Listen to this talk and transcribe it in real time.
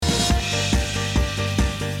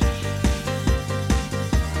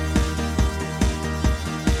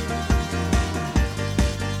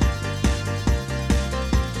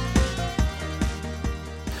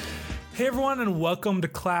everyone, and welcome to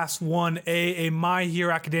Class 1A, a My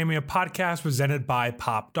Hero Academia podcast presented by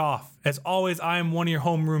Popped Off. As always, I am one of your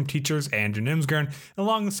homeroom teachers, Andrew Nimsgren, and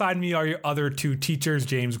alongside me are your other two teachers,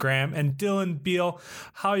 James Graham and Dylan Beal.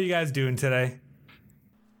 How are you guys doing today?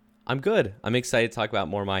 I'm good. I'm excited to talk about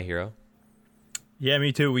more My Hero. Yeah,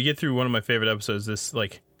 me too. We get through one of my favorite episodes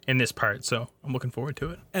in this part, so I'm looking forward to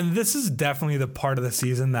it. And this is definitely the part of the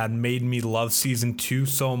season that made me love season 2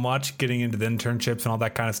 so much, getting into the internships and all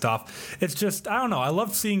that kind of stuff. It's just, I don't know, I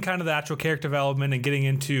love seeing kind of the actual character development and getting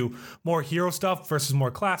into more hero stuff versus more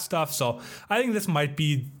class stuff. So I think this might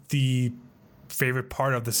be the favorite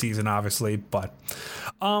part of the season, obviously, but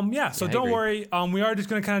don't worry, we are just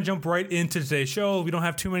going to kind of jump right into today's show. We don't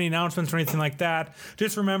have too many announcements or anything like that.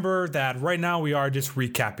 Just remember that right now we are just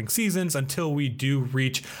recapping seasons until we do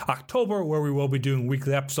reach October, where we will be doing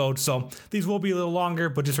weekly episodes. So these will be a little longer,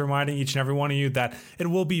 but just reminding each and every one of you that it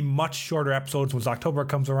will be much shorter episodes once October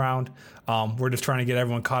comes around. We're just trying to get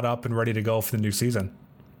everyone caught up and ready to go for the new season.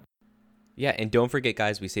 Yeah, and don't forget,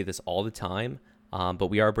 guys, we say this all the time, but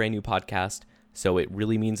we are a brand new podcast. So it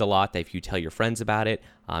really means a lot that if you tell your friends about it,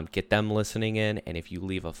 get them listening in. And if you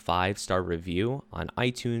leave a 5-star review on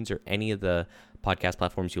iTunes or any of the podcast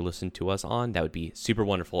platforms you listen to us on, that would be super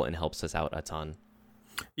wonderful and helps us out a ton.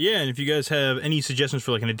 Yeah, and if you guys have any suggestions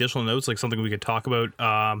for like an additional notes, like something we could talk about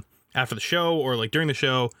after the show or like during the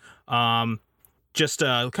show, just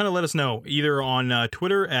kind of let us know either on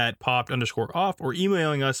Twitter at popped_off or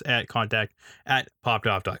emailing us at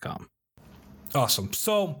contact@poppedoff.com. Awesome.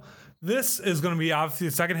 So this is going to be obviously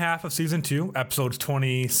the second half of season 2, episodes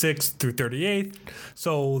 26 through 38.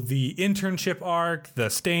 So the internship arc, the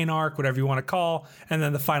Stain arc, whatever you want to call, and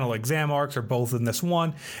then the final exam arcs are both in this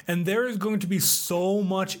one. And there is going to be so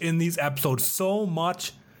much in these episodes, so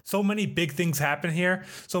many big things happen here.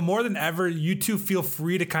 So more than ever, you two feel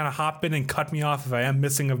free to kind of hop in and cut me off if I am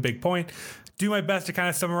missing a big point. Do my best to kind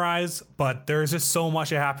of summarize, but there's just so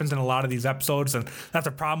much that happens in a lot of these episodes, and that's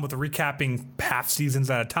a problem with the recapping half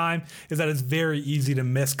seasons at a time, is that it's very easy to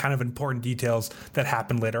miss kind of important details that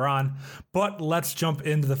happen later on. But let's jump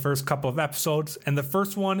into the first couple of episodes, and the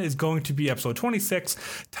first one is going to be episode 26,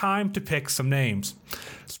 Time to Pick Some Names.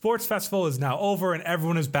 Sports Festival is now over, and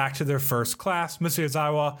everyone is back to their first class. Mr.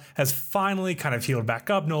 Yazawa has finally kind of healed back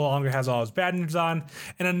up, no longer has all his bad news on,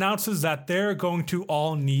 and announces that they're going to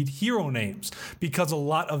all need hero names, because a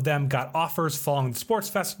lot of them got offers following the sports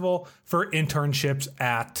festival for internships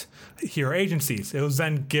at hero agencies. It was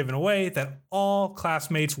then given away that all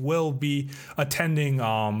classmates will be attending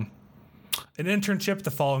an internship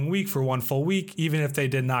the following week for one full week, even if they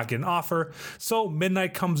did not get an offer. So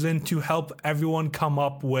Midnight comes in to help everyone come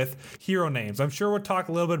up with hero names. I'm sure we'll talk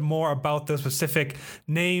a little bit more about the specific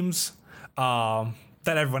names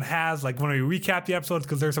that everyone has, like when we recap the episodes,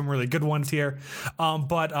 because there's some really good ones here.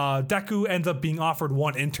 But Deku ends up being offered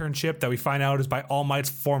one internship that we find out is by All Might's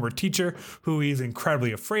former teacher, who he's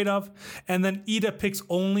incredibly afraid of. And then Ida picks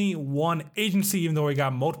only one agency, even though he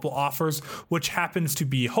got multiple offers, which happens to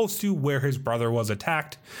be Hostu, where his brother was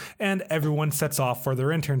attacked. And everyone sets off for their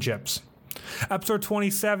internships. Episode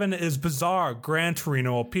 27 is Bizarre. Gran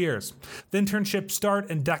Torino appears. The internships start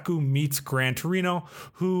and Deku meets Gran Torino,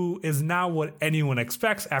 who is now what anyone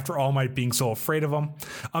expects after All Might being so afraid of him.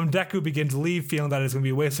 Deku begins to leave, feeling that it's going to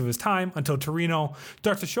be a waste of his time, until Torino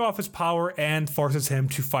starts to show off his power and forces him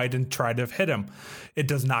to fight and try to hit him. It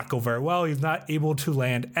does not go very well. He's not able to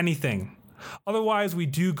land anything. Otherwise, we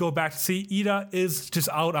do go back to see Ida is just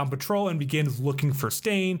out on patrol and begins looking for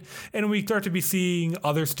Stain, and we start to be seeing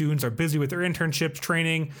other students are busy with their internships,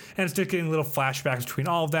 training, and it's just getting little flashbacks between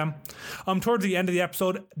all of them. Towards the end of the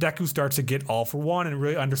episode, Deku starts to get all for one and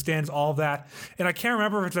really understands all of that, and I can't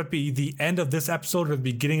remember if it's at the end of this episode or the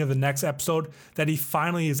beginning of the next episode that he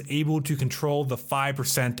finally is able to control the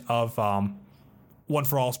 5% of One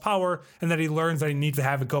for All's power, and that he learns that he needs to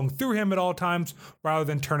have it going through him at all times rather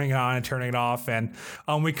than turning it on and turning it off. And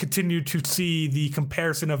we continue to see the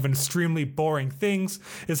comparison of extremely boring things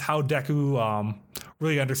is how Deku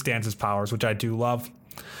really understands his powers, which I do love.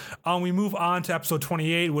 We move on to episode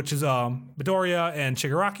 28, which is Midoriya and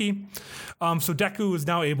Shigaraki. So Deku is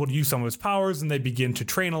now able to use some of his powers, and they begin to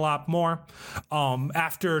train a lot more.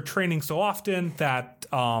 After training so often that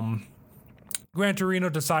Gran Torino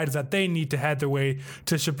decides that they need to head their way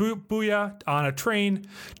to Shibuya on a train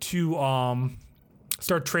to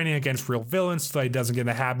start training against real villains so that he doesn't get in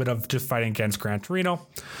the habit of just fighting against Gran Torino.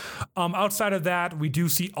 Outside of that, we do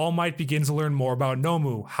see All Might begins to learn more about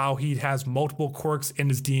Nomu, how he has multiple quirks in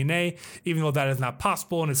his DNA, even though that is not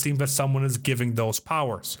possible, and it seems that someone is giving those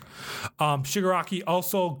powers. Shigaraki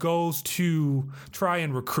also goes to try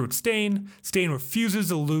and recruit Stain. Stain refuses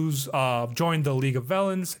to join the League of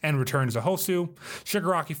Villains and returns to Hosu.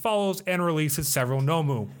 Shigaraki follows and releases several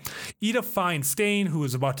Nomu. Ida finds Stain, who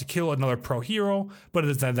is about to kill another pro hero, but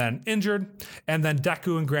is then injured. And then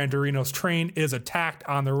Deku and Gran Torino's train is attacked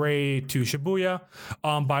on the way to Shibuya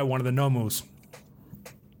by one of the Nomus.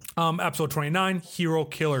 Episode 29, Hero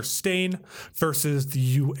Killer Stain versus the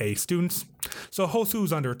UA students. So Hosu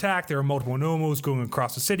is under attack. There are multiple Nomus going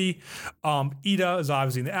across the city. Ida is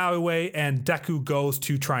obviously in the alleyway, and Deku goes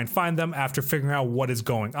to try and find them after figuring out what is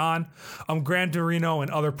going on. Gran Torino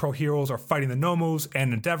and other pro heroes are fighting the Nomus,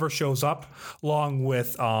 and Endeavor shows up along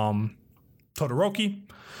with Todoroki.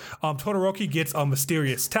 Todoroki gets a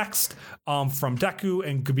mysterious text from Deku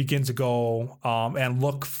and begins to go and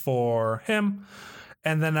look for him.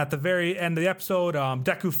 And then at the very end of the episode,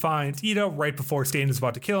 Deku finds Ida right before Stain is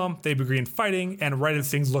about to kill him. They begin fighting, and right as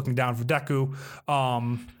things looking down for Deku,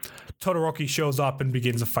 Todoroki shows up and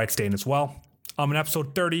begins to fight Stain as well. In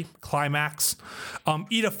episode 30, Climax,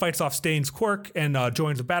 Ida fights off Stain's quirk and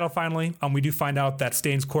joins the battle finally. We do find out that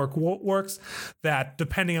Stain's quirk works, that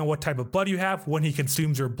depending on what type of blood you have, when he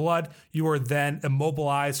consumes your blood, you are then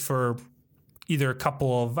immobilized for either a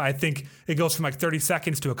couple of, I think it goes from like 30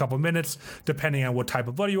 seconds to a couple of minutes, depending on what type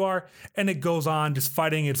of blood you are. And it goes on just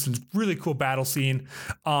fighting. It's a really cool battle scene.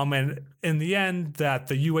 And in the end, that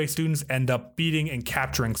the UA students end up beating and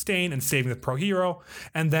capturing Stain and saving the pro hero.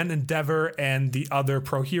 And then Endeavor and the other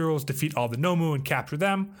pro heroes defeat all the Nomu and capture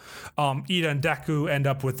them. Ida and Deku end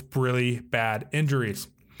up with really bad injuries.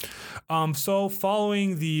 So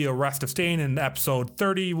following the arrest of Stain in episode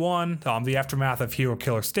 31, the aftermath of Hero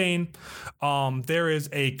Killer Stain, there is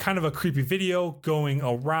a kind of a creepy video going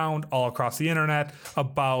around all across the internet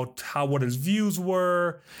about what his views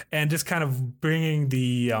were and just kind of bringing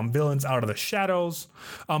the villains out of the shadows.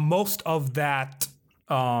 Most of that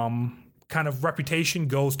kind of reputation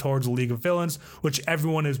goes towards the League of Villains, which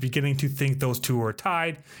everyone is beginning to think those two are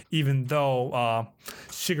tied, even though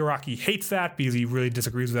Shigaraki hates that because he really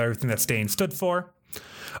disagrees with everything that Stain stood for.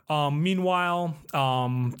 Meanwhile,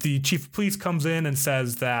 the chief of police comes in and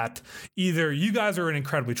says that either you guys are in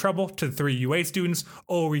incredibly trouble to the three UA students,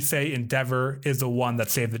 or we say Endeavor is the one that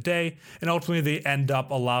saved the day. And ultimately, they end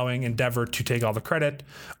up allowing Endeavor to take all the credit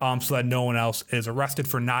so that no one else is arrested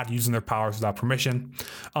for not using their powers without permission.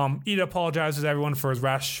 Ida apologizes to everyone for his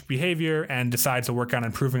rash behavior and decides to work on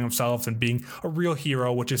improving himself and being a real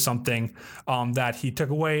hero, which is something that he took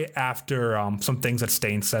away after some things that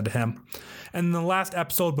Stain said to him. And the last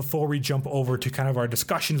episode before we jump over to kind of our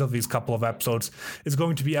discussions of these couple of episodes is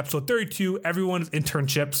going to be episode 32, Everyone's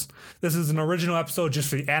Internships. This is an original episode just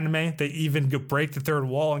for the anime. They even break the third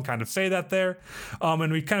wall and kind of say that there.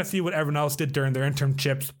 And we kind of see what everyone else did during their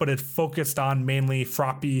internships, but it focused on mainly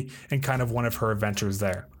Froppy and kind of one of her adventures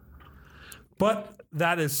there. But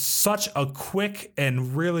that is such a quick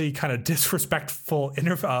and really kind of disrespectful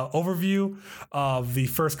overview of the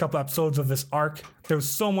first couple episodes of this arc. There's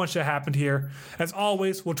so much that happened here. As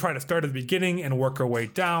always, we'll try to start at the beginning and work our way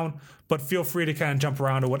down, but feel free to kind of jump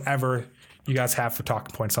around to whatever you guys have for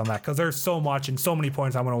talking points on that, because there's so much and so many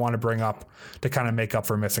points I'm going to want to bring up to kind of make up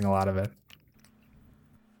for missing a lot of it.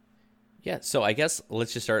 Yeah, so I guess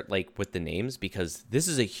let's just start like with the names, because this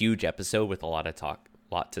is a huge episode with a lot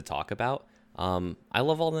to talk about. I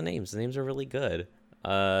love all the names. The names are really good.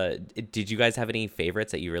 Did you guys have any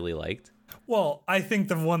favorites that you really liked? Well, I think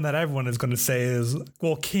the one that everyone is going to say is,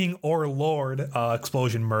 well, King or Lord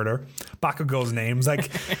Explosion Murder. Bakugo's names.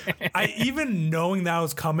 Like, I even knowing that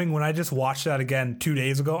was coming, when I just watched that again 2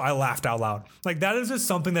 days ago, I laughed out loud. Like, that is just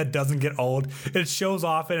something that doesn't get old. It shows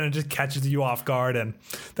off and it just catches you off guard. And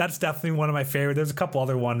that's definitely one of my favorites. There's a couple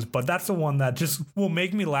other ones, but that's the one that just will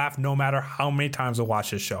make me laugh no matter how many times I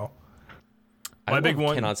watch this show. My big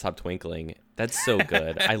one Cannot Stop Twinkling. That's so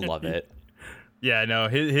good. I love it. Yeah, no,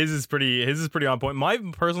 his is pretty on point. My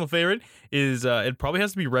personal favorite is it probably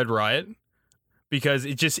has to be Red Riot, because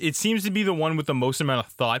it seems to be the one with the most amount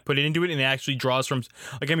of thought put into it, and it actually draws from,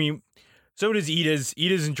 like, I mean, so does Ida's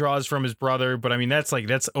and draws from his brother, but I mean that's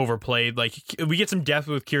overplayed. Like, we get some depth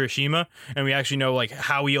with Kirishima, and we actually know like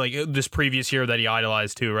how he, like, this previous hero that he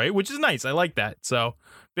idolized too, right? Which is nice. I like that. So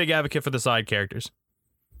big advocate for the side characters.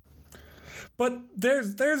 But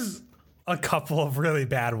there's a couple of really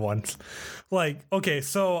bad ones. Like, okay,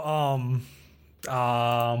 so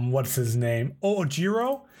what's his name?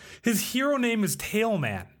 Ojiro? His hero name is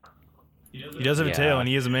Tailman. He does have a tail, Yeah. and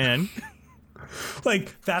he is a man.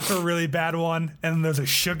 Like, that's a really bad one. And then there's a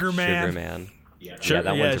Sugar Man. Sugar Man. Sugar- Yeah,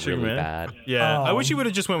 that yeah, one's Sugar really Man. bad. Yeah, I wish he Um, would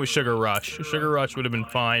have just went with Sugar Rush. Sugar Rush would have been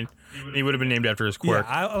fine. He would have been named after his Yeah, quirk.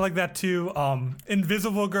 I like that too.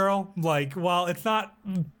 Invisible Girl, like, well, it's not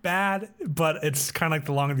bad, but it's kind of like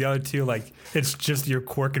along the other two. Like, it's just your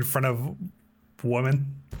quirk in front of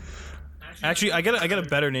woman. Actually, I got a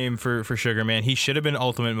better name for Sugar Man. He should have been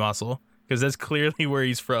Ultimate Muscle, because that's clearly where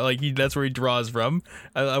he's from. Like that's where he draws from.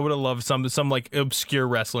 I would have loved some like obscure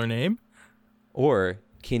wrestler name. Or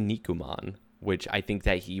Kinnikuman, which I think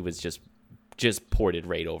that he was just ported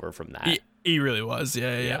right over from that. He really was,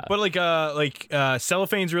 yeah. Yeah. But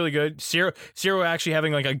Cellophane's really good. Zero actually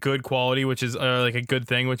having like a good quality, which is like a good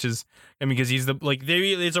thing, which is because he's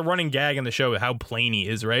it's a running gag in the show how plain he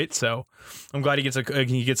is, right? So I'm glad he gets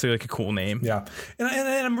like a cool name. Yeah, and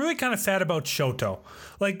I'm really kind of sad about Shoto,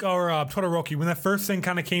 like, or Todoroki. When that first thing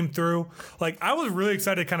kind of came through, like, I was really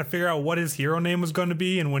excited to kind of figure out what his hero name was going to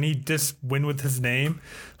be, and when he just went with his name,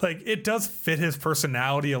 like, it does fit his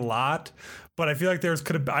personality a lot. But I feel like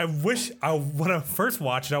I wish when I first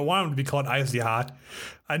watched it, I wanted him to be called Icy Hot.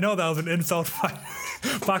 I know that was an insult by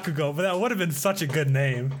Bakugo, but that would have been such a good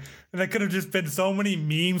name. And that could have just been so many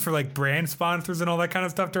memes for like brand sponsors and all that kind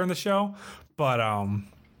of stuff during the show. But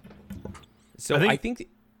So I I think- think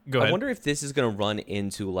Go ahead. I wonder if this is gonna run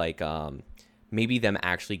into like maybe them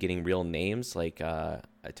actually getting real names like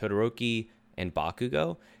Todoroki and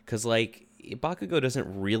Bakugo, because like Bakugo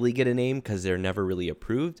doesn't really get a name because they're never really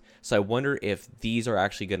approved. So I wonder if these are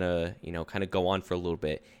actually gonna kind of go on for a little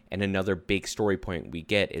bit, and another big story point we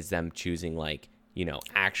get is them choosing like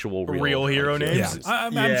actual Real hero like, names? heroes.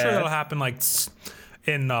 I'm Yeah. sure that'll happen like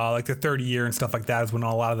in like the 30 year and stuff like that is when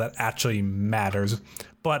a lot of that actually matters.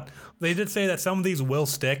 But they did say that some of these will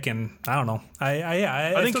stick, and I don't know. I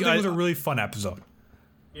think still think it was a really fun episode.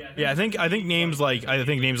 Yeah, I think names like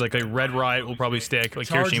Red Riot will probably stick. Like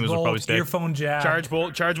Charge Kirishima will probably Bolt, stick. Earphone Jack, Charge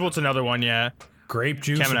Bolt's another one. Yeah, Grape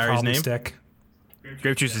Juice will Kaminari's probably name. stick.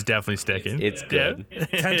 Grape Juice is definitely sticking. It's good. Yeah.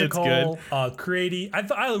 Tentacle, It's good. Creati.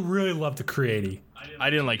 I really loved the Creati.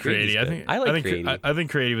 I didn't like Creati's Creati. I good. think I like think Creati. I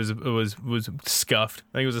think Creati was scuffed.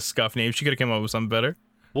 I think it was a scuffed name. She could have come up with something better.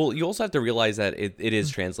 Well, you also have to realize that it is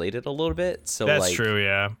translated a little bit. So That's like, true.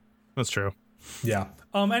 Yeah, that's true. Yeah.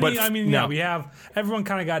 But no. We have everyone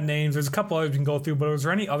kind of got names. There's a couple others we can go through, but was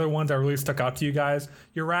there any other ones that really stuck out to you guys?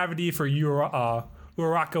 Your Ravity for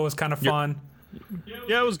Uraraka was kind of fun.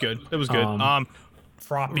 Yeah, it was good. It was good.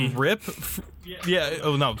 Froppy. Yeah.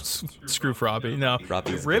 Oh no, screw Froppy. No.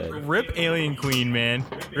 Froppy's Rip. good. Rip Alien Queen, man.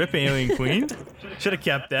 Rip Alien Queen. Should have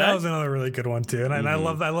kept That that. was another really good one too, and I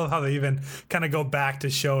love how they even kind of go back to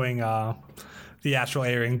showing the actual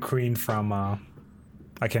Alien Queen from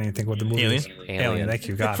I can't even think what the movie is. Alien. Thank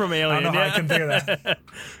you, God. From I don't know Alien, how I yeah. can think of that.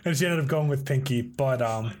 And she ended up going with Pinky, but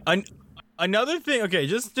Another thing. Okay,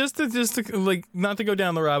 just to like not to go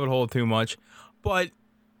down the rabbit hole too much, but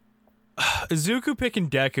Izuku picking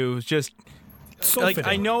Deku was just. so Like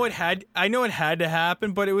fitting. I know it had to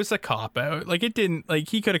happen, but it was a cop out. Like it didn't. Like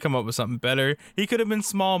he could have come up with something better. He could have been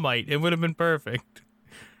Small Might. It would have been perfect.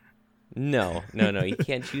 No, you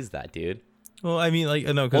can't choose that, dude. Well, I mean, like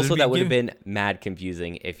no. Also, that would have been mad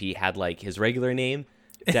confusing if he had like his regular name,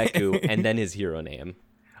 Deku, and then his hero name.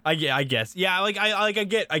 I guess. Yeah. I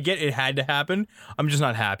get it had to happen. I'm just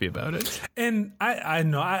not happy about it. And I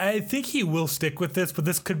know I think he will stick with this, but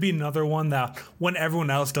this could be another one that when everyone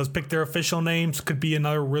else does pick their official names, could be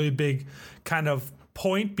another really big kind of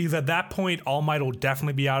point, because at that point All Might will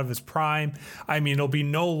definitely be out of his prime. I mean, it'll be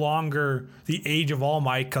no longer the age of All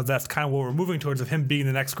Might, because that's kind of what we're moving towards, of him being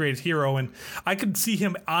the next greatest hero. And I could see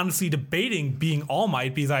him honestly debating being All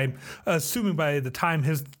Might, because I'm assuming by the time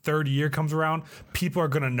his third year comes around, people are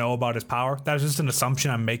going to know about his power. That's just an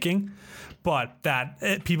assumption I'm making. But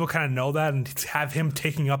that people kind of know that, and have him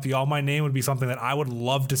taking up the All Might name would be something that I would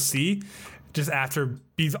love to see. Just after,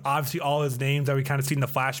 because obviously all his names that we kind of see in the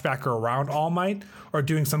flashback are around All Might, or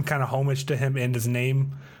doing some kind of homage to him in his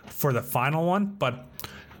name for the final one. But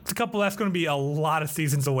it's that's going to be a lot of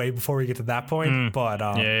seasons away before we get to that point. But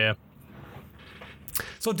Yeah.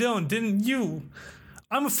 so Dylan, didn't you?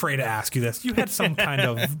 I'm afraid to ask you this. You had some kind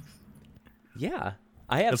of Yeah,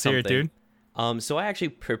 I have Let's hear something. it, dude. So I actually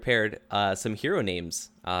prepared some hero names.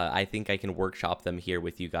 I think I can workshop them here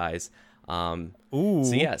with you guys. Ooh.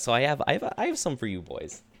 So yeah, so I have some for you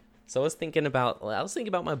boys. So I was thinking about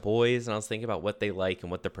my boys, and I was thinking about what they like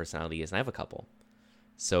and what their personality is, and I have a couple.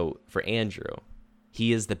 So for Andrew,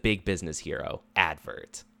 he is the big business hero,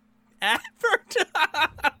 Advert. Advert.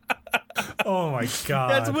 oh my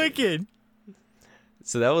god, That's wicked.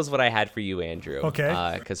 So that was what I had for you, Andrew.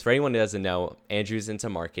 Okay. Because for anyone who doesn't know, Andrew's into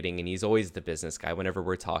marketing, and he's always the business guy. Whenever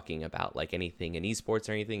we're talking about like anything in esports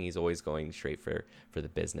or anything, he's always going straight for the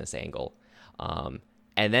business angle.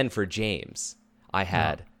 And then for James, I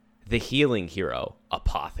had the healing hero,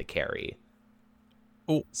 Apothecary.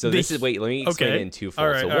 Oh, So this is let me explain it in twofold.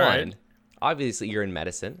 All right, So all one, right. obviously you're in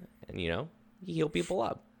medicine, and you heal people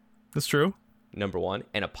up. That's true. Number one,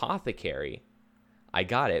 and Apothecary, I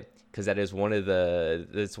got it because that is one of the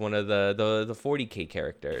 40K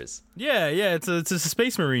characters. Yeah, it's a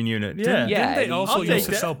Space Marine unit. Yeah, Didn't they and also I'll take used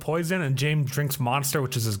to that. sell poison, and James drinks Monster,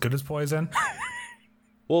 which is as good as poison?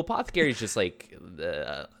 Well, Apothecary is just like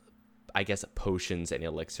I guess potions and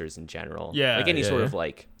elixirs in general. Yeah, like any yeah, sort yeah. of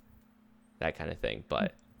like that kind of thing.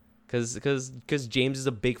 But because James is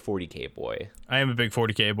a big 40K boy. I am a big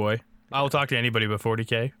 40K boy. I'll talk to anybody about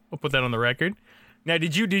 40K. I'll put that on the record. Now,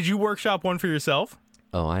 did you workshop one for yourself?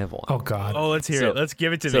 Oh, I have one. Oh, God. Oh, let's hear So- it. Let's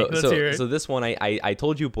give it to me. Let's hear it. So this one, I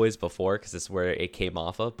told you boys before because this is where it came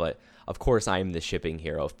off of. But of course, I am the shipping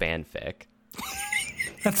hero fanfic.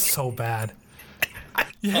 That's so bad.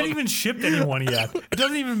 You haven't even shipped anyone yet. It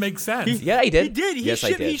doesn't even make sense. Yeah, I did. He did. Yes,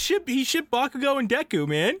 I did. He shipped Bakugo and Deku,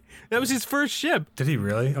 man. That was his first ship. Did he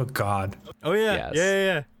really? Oh, God. Oh yeah. Yes.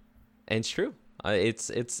 Yeah. And it's true.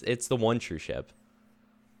 It's the one true ship.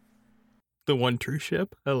 The one true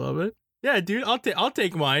ship. I love it. Yeah, dude. I'll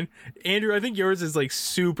take mine. Andrew, I think yours is like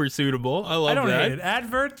super suitable. I love I don't that. hate it.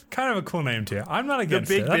 Advert, kind of a cool name, too. I'm not against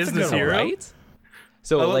big it. That's a business good one. hero. Right?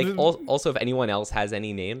 So I love like it. also if anyone else has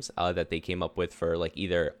any names that they came up with for like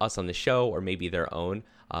either us on the show or maybe their own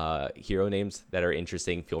hero names that are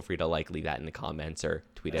interesting, feel free to like leave that in the comments or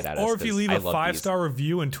tweet it at us. Or if you 'cause leave I a love 5-star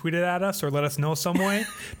review and tweet it at us or let us know some way,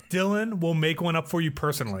 Dylan will make one up for you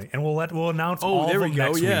personally, and we'll announce all Oh, there of we them go.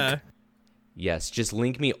 next Yeah. week. Yes, just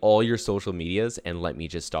link me all your social medias and let me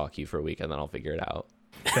just stalk you for a week and then I'll figure it out.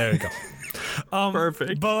 There you go.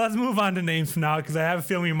 Perfect. But let's move on to names for now because I have a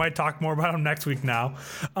feeling we might talk more about them next week now.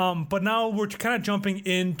 But now we're kind of jumping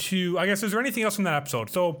into, I guess, is there anything else from that episode?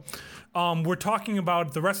 So we're talking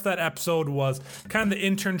about the rest of that episode was kind of the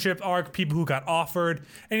internship arc, people who got offered.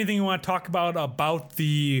 Anything you want to talk about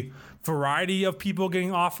the variety of people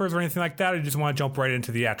getting offers or anything like that? Or you just want to jump right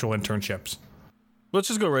into the actual internships? Let's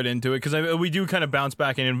just go right into it because we do kind of bounce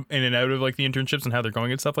back in and out of like the internships and how they're going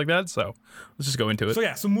and stuff like that. So let's just go into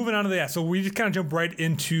it. So moving on to that. So we just kind of jump right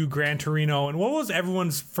into Gran Torino. And what was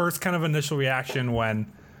everyone's first kind of initial reaction when?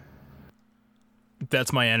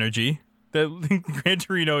 That's my energy. That Gran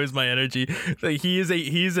Torino is my energy. Like he's a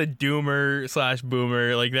doomer /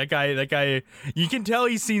 boomer. Like that guy. You can tell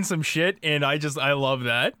he's seen some shit, and I love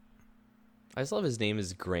that. I just love his name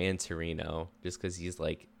is Gran Torino just because he's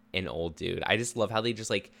like an old dude. I just love how they just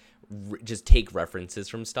like just take references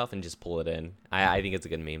from stuff and just pull it in. I think it's a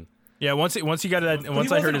good meme. Yeah. Once he got that. But Once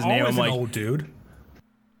he I heard wasn't his name, always I'm an like, old dude.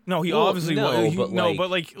 no, he Well, obviously no, was. but No, like- but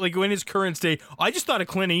like in his current state, I just thought of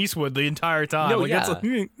Clint Eastwood the entire time. No, like, yeah.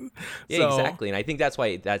 Yeah, So- exactly. And I think that's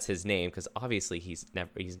why that's his name because obviously he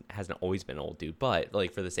hasn't always been an old dude, but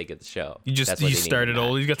like for the sake of the show, He that's why they named started him that.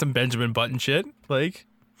 old. He's got some Benjamin Button shit. Like,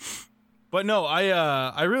 but no,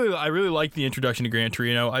 I really like the introduction to Gran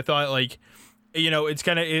Torino. I thought like, it's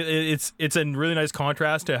kind of it's a really nice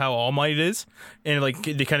contrast to how All Might is, and like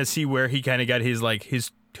to kind of see where he kind of got his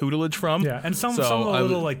tutelage from. Yeah, and some of the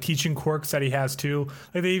little like teaching quirks that he has too.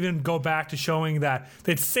 Like they even go back to showing that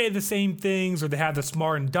they'd say the same things, or they have the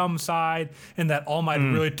smart and dumb side, and that All Might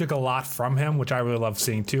really took a lot from him, which I really love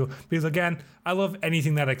seeing too. Because again, I love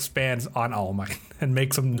anything that expands on All Might and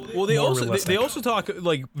makes him Well, they more also realistic. they also talk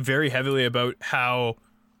like very heavily about how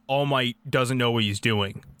All Might doesn't know what he's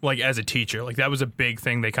doing, like as a teacher. Like that was a big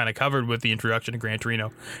thing they kind of covered with the introduction to Gran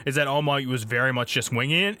Torino, is that All Might was very much just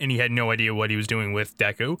winging it, and he had no idea what he was doing with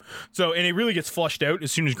Deku. So, and it really gets flushed out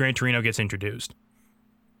as soon as Gran Torino gets introduced.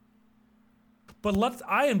 But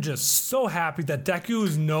I am just so happy that Deku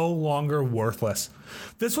is no longer worthless.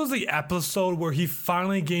 This was the episode where he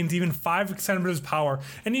finally gains even 5% of his power,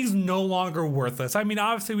 and he's no longer worthless. I mean,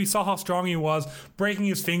 obviously, we saw how strong he was, breaking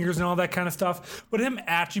his fingers and all that kind of stuff, but him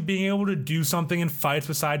actually being able to do something in fights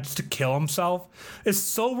besides just to kill himself is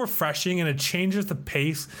so refreshing, and it changes the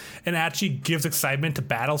pace and actually gives excitement to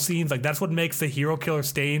battle scenes. Like, that's what makes the Hero Killer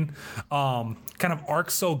Stain kind of arc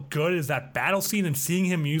so good, is that battle scene and seeing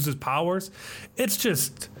him use his powers. It's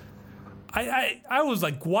just... I was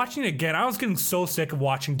like watching it again. I was getting so sick of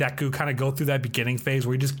watching Deku kind of go through that beginning phase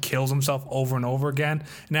where he just kills himself over and over again,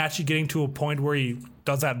 and actually getting to a point where he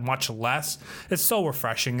does that much less. It's so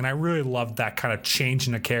refreshing, and I really loved that kind of change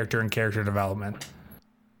in the character and character development.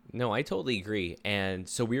 No, I totally agree. And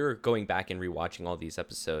so we were going back and rewatching all these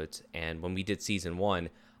episodes, and when we did season 1,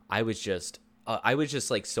 I was just I was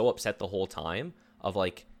just like so upset the whole time of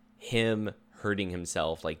like him hurting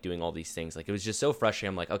himself, like doing all these things. Like it was just so frustrating.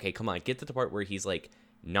 I'm like, okay, come on, get to the part where he's like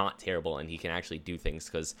not terrible and he can actually do things,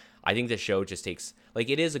 because I think the show just takes, like,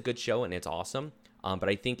 it is a good show and it's awesome, but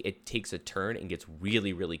I think it takes a turn and gets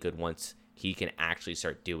really, really good once he can actually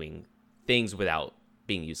start doing things without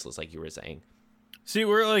being useless, like you were saying. See,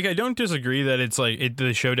 we're like, I don't disagree that it's like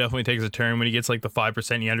the show definitely takes a turn when he gets like the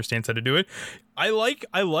 5%. He understands how to do it. I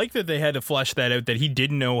like that they had to flesh that out, that he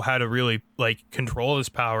didn't know how to really like control his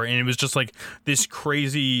power, and it was just like this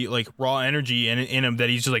crazy like raw energy in him that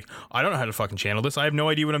he's just like, I don't know how to fucking channel this. I have no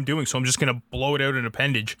idea what I'm doing, so I'm just gonna blow it out in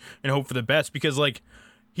appendage and hope for the best, because like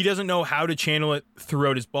he doesn't know how to channel it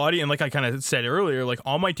throughout his body. And like I kind of said earlier, like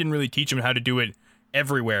All Might didn't really teach him how to do it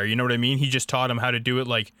everywhere, you know what I mean? He just taught him how to do it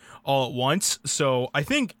like all at once. So I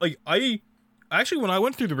think like I actually, when I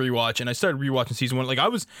went through the rewatch and I started rewatching season 1, like I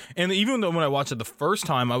was, and even though when I watched it the first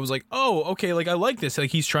time, I was like, oh, okay, like I like this. Like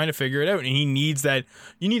he's trying to figure it out, and he needs that.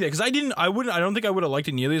 You need that, because I don't think I would have liked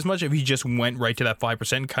it nearly as much if he just went right to that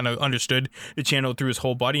 5% and kind of understood the channel through his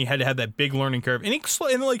whole body. He had to have that big learning curve, and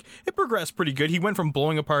it progressed pretty good. He went from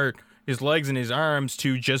blowing apart his legs and his arms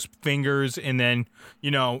to just fingers, and then, you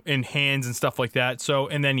know, and hands and stuff like that. So,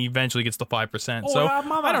 and then he eventually gets the 5%. So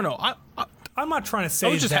I don't know. I'm not trying to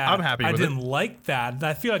say that I'm happy with I didn't like that.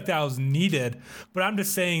 I feel like that was needed, but I'm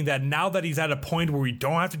just saying that now that he's at a point where we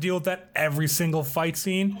don't have to deal with that every single fight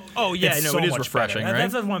scene. Oh yeah, it's no, so it is much refreshing, better.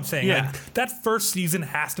 right? That's what I'm saying. Yeah. Like, that first season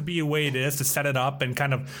has to be the way it is to set it up and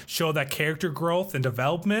kind of show that character growth and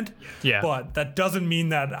development. Yeah. But that doesn't mean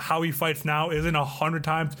that how he fights now isn't 100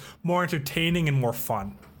 times more entertaining and more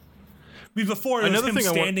fun. Because before it was him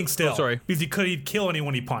standing still. Oh, sorry. Because he'd kill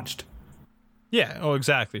anyone he punched. Yeah, oh,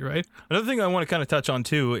 exactly, right? Another thing I want to kind of touch on,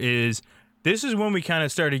 too, is this is when we kind of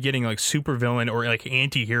started getting, like, supervillain or, like,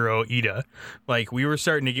 anti-hero Ida. Like, we were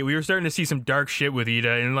starting to see some dark shit with Ida,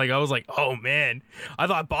 and, like, I was like, oh, man. I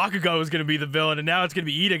thought Bakugo was going to be the villain, and now it's going to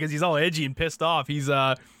be Ida because he's all edgy and pissed off.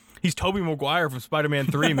 He's Tobey Maguire from Spider-Man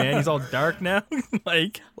 3, man. He's all dark now.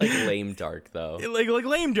 like lame dark, though. Like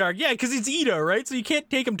lame dark. Yeah, because it's Ida, right? So you can't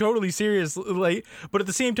take him totally serious. Like, but at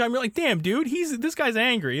the same time, you're like, damn, dude, this guy's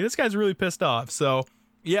angry. This guy's really pissed off. So,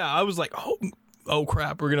 yeah, I was like, oh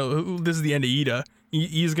crap, this is the end of Ida.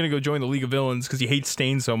 He's gonna go join the League of Villains because he hates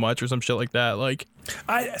Stain so much or some shit like that. Like,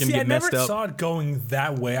 I never saw it going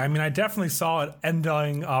that way. I mean, I definitely saw it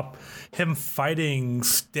ending up him fighting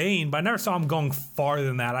Stain, but I never saw him going farther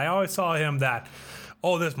than that. I always saw him that,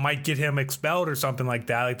 oh, this might get him expelled or something like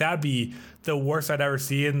that. Like, that'd be the worst I'd ever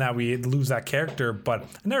see, in that we lose that character. But I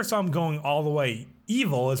never saw him going all the way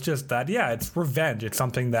evil. It's just that, yeah, it's revenge. It's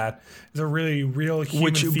something that is a really real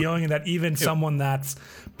human feeling, and that even someone that's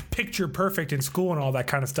picture perfect in school and all that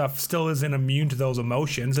kind of stuff still isn't immune to those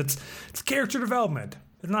emotions. It's character development.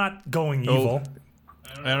 It's not going evil.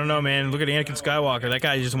 I don't know, man. Look at Anakin Skywalker. That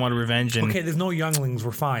guy just wanted revenge. And okay, there's no younglings.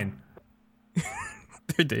 We're fine.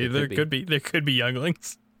 there could be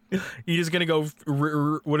younglings. You just gonna go?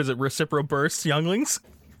 What is it? Reciprocal bursts, younglings?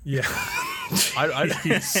 Yeah.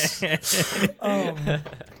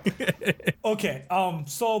 Okay.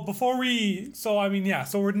 So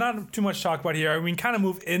we're not too much to talk about here. I mean, kind of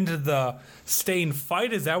move into the Stain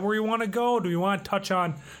fight. Is that where you want to go? Do we want to touch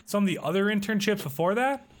on some of the other internships before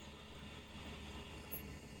that?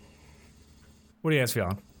 What do you guys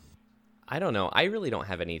feeling? I don't know. I really don't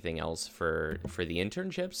have anything else for the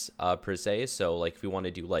internships per se. So like, if we want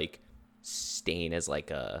to do like Stain as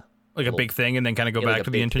like a big thing, and then kind of go back to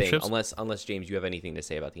the internships. Thing. Unless James, you have anything to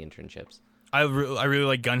say about the internships. I really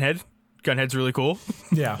like Gunhead. Gunhead's really cool.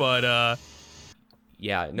 Yeah. But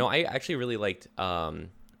yeah, no, I actually really liked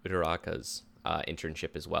Uraraka's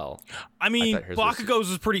internship as well. I mean, Bakugo's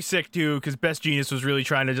was pretty sick too, because Best Genius was really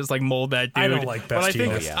trying to just like mold that dude. I don't like Best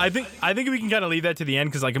Genius. I think we can kind of leave that to the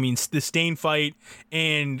end, because like, I mean, the Stain fight,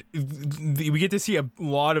 and we get to see a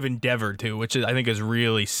lot of Endeavor too, which I think is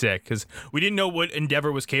really sick, because we didn't know what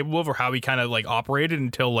Endeavor was capable of or how he kind of like operated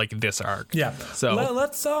until like this arc. Yeah. So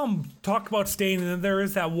let's talk about Stain, and then there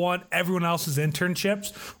is that one, everyone else's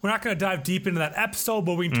internships. We're not going to dive deep into that episode,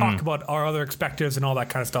 but we can talk about our other expectives and all that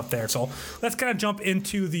kind of stuff there. So let's kind of jump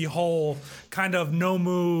into the whole kind of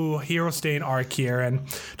Nomu Hero Stain arc here, and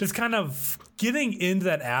just kind of getting into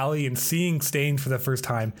that alley and seeing Stain for the first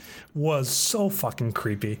time was so fucking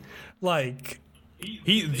creepy. Like,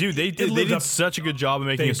 they did such a good job of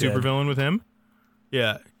making a supervillain with him.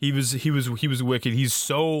 Yeah, he was wicked. He's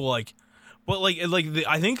so like, but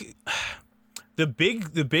I think the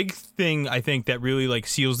big thing I think that really like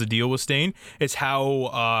seals the deal with Stain is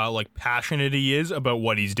how like passionate he is about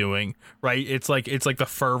what he's doing. Right? It's like the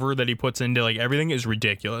fervor that he puts into like everything is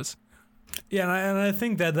ridiculous. Yeah, and I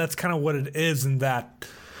think that that's kind of what it is, in that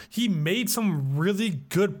he made some really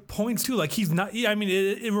good points too. Like, he's not, I mean,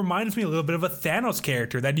 it reminds me a little bit of a Thanos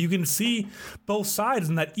character, that you can see both sides,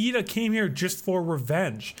 and that Ida came here just for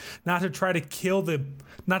revenge, not to try to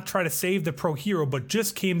not try to save the pro hero, but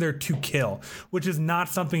just came there to kill, which is not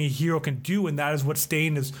something a hero can do. And that is what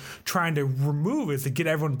Stain is trying to remove, is to get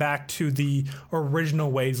everyone back to the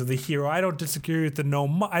original ways of the hero. I don't disagree with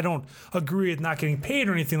I don't agree with not getting paid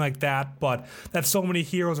or anything like that, but that so many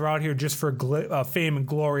heroes are out here just for fame and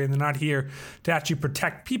glory, and they're not here to actually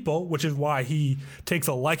protect people, which is why he takes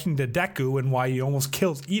a liking to Deku and why he almost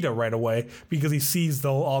kills Ida right away, because he sees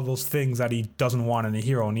all those things that he doesn't want in a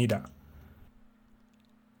hero in Ida.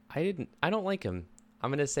 I don't like him.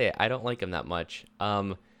 I'm gonna say it. I don't like him that much. I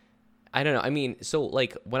don't know. I mean, so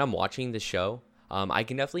like when I'm watching the show, I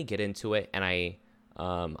can definitely get into it, and I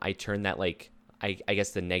turn that, like, I guess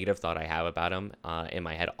the negative thought I have about him in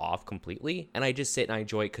my head off completely, and I just sit and I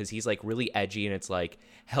enjoy it because he's like really edgy, and it's like,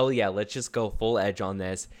 hell yeah, let's just go full edge on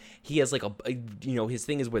this. He has like his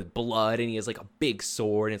thing is with blood, and he has like a big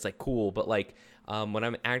sword, and it's like cool, but like when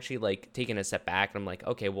I'm actually like taking a step back, and I'm like,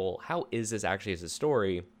 okay, well, how is this actually as a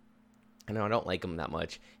story? And I don't like him that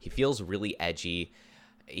much. He feels really edgy.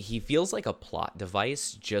 He feels like a plot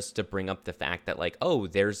device just to bring up the fact that, like, oh,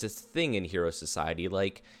 there's this thing in Hero Society.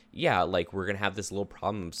 Like, yeah, like, we're going to have this little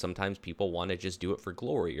problem. Sometimes people want to just do it for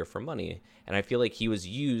glory or for money. And I feel like he was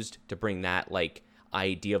used to bring that, like,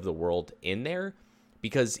 idea of the world in there,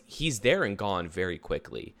 because he's there and gone very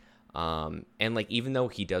quickly. And, like, even though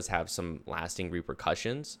he does have some lasting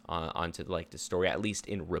repercussions onto, like, the story, at least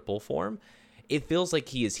in ripple form, it feels like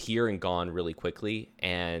he is here and gone really quickly,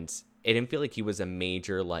 and it didn't feel like he was a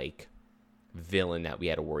major, like, villain that we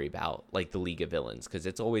had to worry about, like the League of Villains, because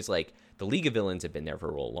it's always like the League of Villains have been there for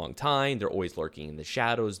a long time. They're always lurking in the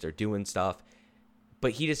shadows. They're doing stuff,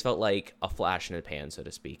 but he just felt like a flash in the pan, so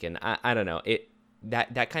to speak. And I don't know,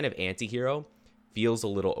 that kind of anti-hero feels a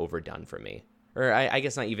little overdone for me, or I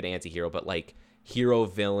guess not even anti-hero, but like hero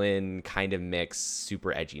villain kind of mix,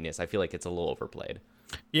 super edginess. I feel like it's a little overplayed.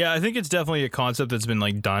 Yeah, I think it's definitely a concept that's been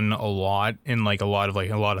like done a lot in like a lot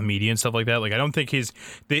of media and stuff like that. Like, I don't think his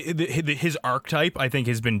archetype, I think,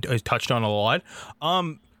 has touched on a lot.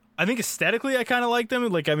 I think aesthetically, I kind of liked him.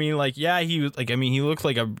 Like, I mean, like, yeah, he looked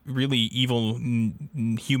like a really evil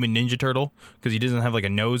human Ninja Turtle, because he doesn't have like a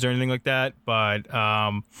nose or anything like that. But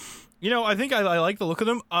I think I like the look of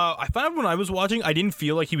him. I found when I was watching, I didn't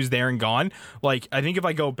feel like he was there and gone. Like, I think if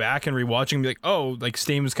I go back and rewatch him, be like, oh, like,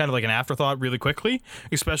 Stain was kind of like an afterthought really quickly,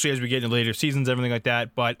 especially as we get into later seasons, everything like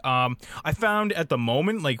that. But I found at the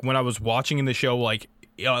moment, like, when I was watching in the show, like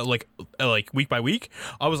week by week,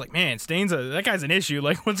 I was like, man, that guy's an issue.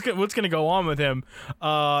 Like, what's gonna go on with him?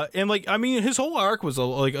 And like, I mean, his whole arc was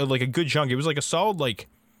like a good chunk. It was like a solid, like,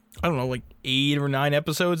 I don't know, like 8 or 9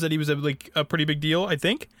 episodes that he was like a pretty big deal, I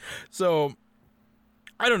think. So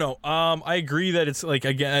I don't know. I agree that it's like,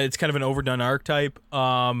 again, it's kind of an overdone archetype.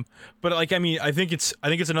 But like, I mean, I think it's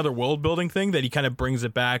another world building thing that he kind of brings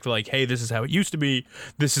it back to, like, hey, this is how it used to be.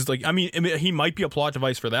 This is like, I mean, he might be a plot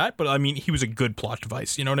device for that, but I mean, he was a good plot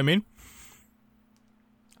device. You know what I mean?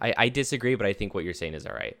 I disagree, but I think what you're saying is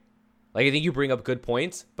all right. Like, I think you bring up good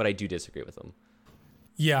points, but I do disagree with them.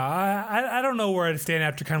 Yeah, I don't know where I'd stand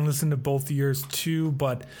after kind of listening to both years too,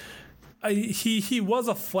 but he was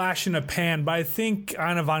a flash in a pan. But I think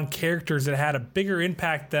kind of on characters that had a bigger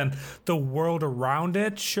impact than the world around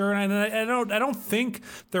it. Sure, and I don't think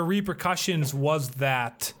the repercussions was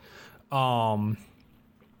that some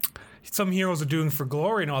heroes are doing for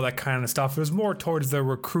glory and all that kind of stuff. It was more towards the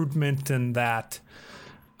recruitment and that.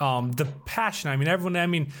 The passion. I mean,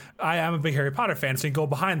 I'm a big Harry Potter fan, so you go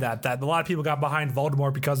behind that a lot of people got behind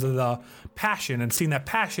Voldemort because of the passion, and seeing that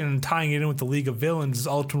passion and tying it in with the League of Villains is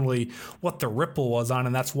ultimately what the ripple was on,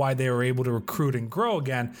 and that's why they were able to recruit and grow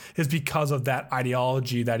again, is because of that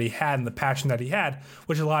ideology that he had and the passion that he had,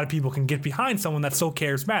 which a lot of people can get behind someone that's so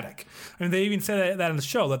charismatic. I mean, they even said that in the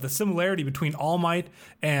show, that the similarity between All Might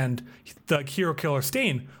and the hero killer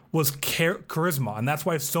Stain was charisma, and that's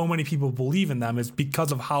why so many people believe in them, is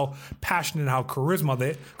because of how passionate and how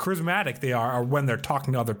charismatic they are when they're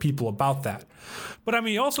talking to other people about that. But I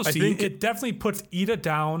mean, you also see it definitely puts Ida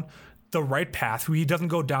down the right path. He doesn't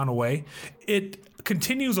go down a way. It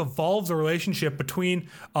continues, evolves the relationship between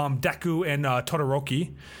Deku and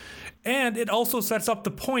Todoroki. And it also sets up the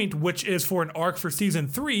point, which is for an arc for season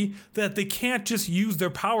 3, that they can't just use their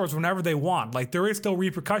powers whenever they want. Like, there is still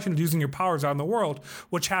repercussions using your powers out in the world,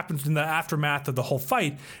 which happens in the aftermath of the whole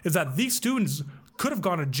fight, is that these students could have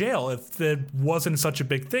gone to jail if it wasn't such a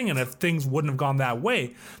big thing, and if things wouldn't have gone that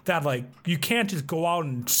way. That, like, you can't just go out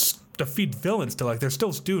and defeat villains still. Like they're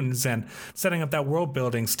still students and setting up that world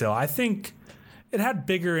building still. I think it had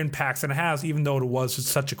bigger impacts than it has, even though it was just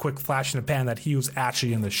such a quick flash in the pan that he was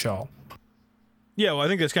actually in the show. Yeah, well, I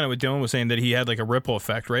think that's kind of what Dylan was saying, that he had like a ripple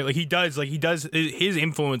effect, right? Like he does his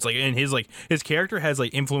influence, like, and his character has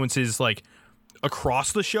like influences like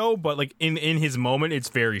across the show, but like in his moment it's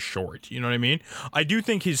very short, you know what I mean? I do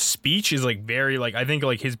think his speech is like very, like, I think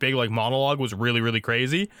like his big like monologue was really, really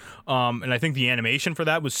crazy, and I think the animation for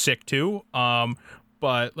that was sick too.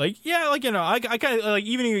 But like, yeah, like, you know, I kind of like,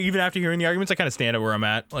 even after hearing the arguments, I kind of stand at where I'm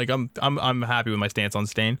at. Like I'm happy with my stance on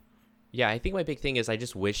Stain. Yeah, I think my big thing is I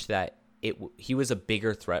just wish that he was a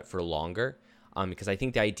bigger threat for longer, because I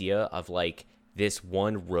think the idea of like this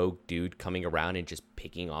one rogue dude coming around and just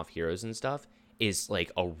picking off heroes and stuff is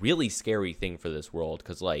like a really scary thing for this world,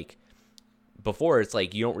 because like before it's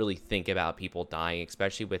like you don't really think about people dying,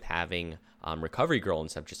 especially with having Recovery Girl and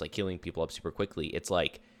stuff just like healing people up super quickly. It's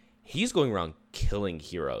like he's going around killing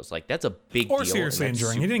heroes, like that's a big deal. Or seriously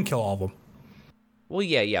injuring. He didn't kill all of them. Well,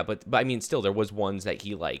 yeah, but I mean, still, there was ones that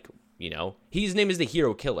he like, you know, his name is the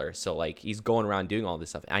Hero Killer, so like he's going around doing all this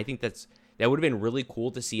stuff. And I think that would have been really cool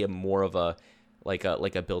to see a more of a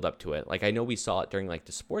build up to it. Like I know we saw it during like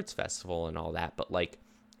the sports festival and all that, but like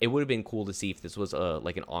it would have been cool to see if this was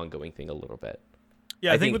like an ongoing thing a little bit.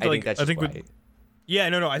 Yeah, I think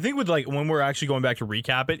with like when we're actually going back to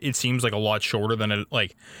recap it, it seems like a lot shorter than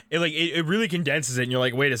it really condenses it, and you're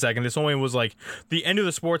like, wait a second, this only was like the end of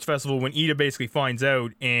the sports festival when Ida basically finds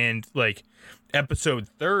out, and like episode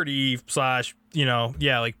 30 / you know,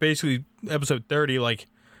 yeah, like basically episode 30, like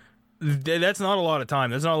that's not a lot of time.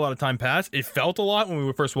 That's not a lot of time passed. It felt a lot when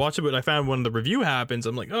we first watched it, but I found when the review happens,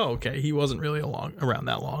 I'm like, oh, okay, he wasn't really around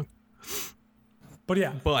that long. But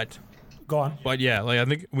yeah, go on. But yeah, like I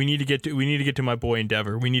think we need to get to my boy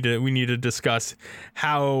Endeavor. We need to discuss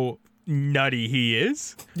how nutty he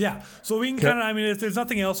is. Yeah, so we can kind of, I mean, if there's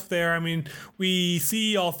nothing else there, I mean, we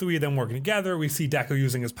see all three of them working together. We see Deku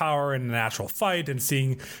using his power in an actual fight and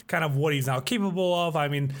seeing kind of what he's now capable of. I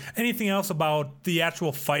mean, anything else about the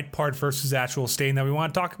actual fight part versus actual Stain that we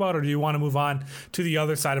want to talk about, or do you want to move on to the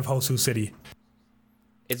other side of Hosu City?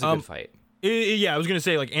 It's a good fight. Yeah, I was gonna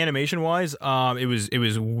say, like, animation wise, it was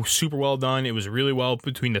super well done. It was really well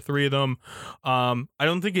between the three of them. I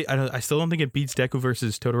still don't think it beats Deku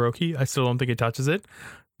versus Todoroki. I still don't think it touches it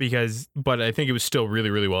but I think it was still really,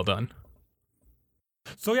 really well done.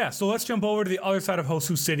 So let's jump over to the other side of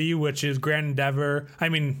Hosu City, which is Gran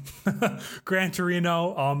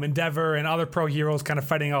Torino, Endeavor, and other pro heroes kind of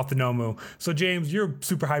fighting off the Nomu. So James, you're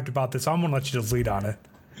super hyped about this, so I'm gonna let you just lead on it.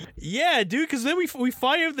 Yeah, dude, because then we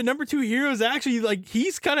find out the number 2 hero is actually, like,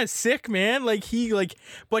 he's kind of sick, man. He's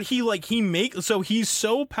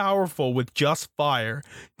so powerful with just fire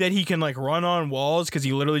that he can, like, run on walls because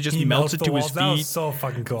he literally just melts it to his feet. That was so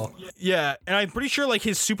fucking cool. Yeah, and I'm pretty sure, like,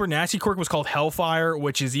 his super nasty quirk was called Hellfire,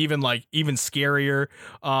 which is even scarier.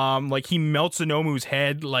 Like, he melts the Nomu's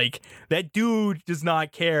head. Like, that dude does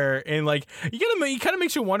not care. And, like, he kind of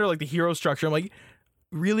makes you wonder, like, the hero structure. I'm like,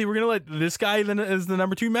 really, we're gonna let this guy then as the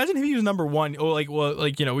number 2? Imagine if he was number 1. Oh, like, well,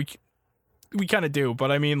 like, you know, we kind of do,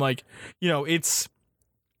 but I mean, like, you know, it's,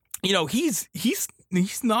 you know, he's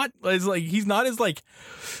not as like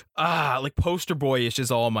poster boyish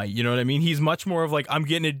as All Might. You know what I mean? He's much more of like, I'm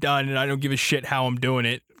getting it done and I don't give a shit how I'm doing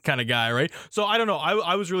it kind of guy, right? So I don't know.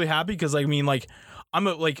 I was really happy because, I mean, like, I'm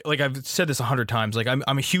like I've said this 100 times. Like, I'm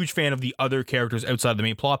a huge fan of the other characters outside of the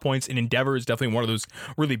main plot points, and Endeavor is definitely one of those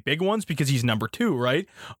really big ones because he's number 2, right?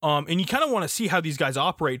 And you kind of want to see how these guys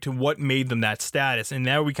operate to what made them that status, and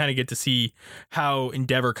now we kind of get to see how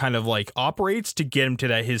Endeavor kind of like operates to get him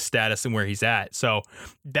to his status and where he's at. So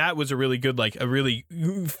that was a really good, like, a really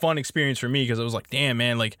fun experience for me because I was like, damn,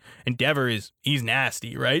 man, like, Endeavor he's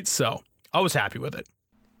nasty, right? So I was happy with it.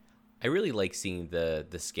 I really like seeing the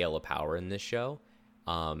scale of power in this show.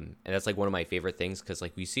 And that's like one of my favorite things because,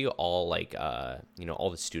 like, we see all, like, you know, all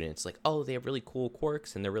the students like, oh, they have really cool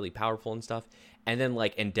quirks and they're really powerful and stuff, and then,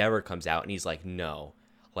 like, Endeavor comes out and he's like, no,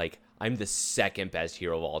 like, I'm the second best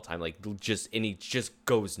hero of all time, like, and he just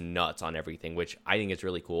goes nuts on everything, which I think is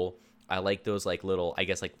really cool. I like those, like, little, I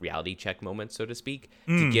guess, like, reality check moments, so to speak,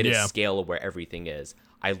 to get a scale of where everything is.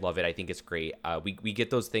 I love it. I think it's great. We get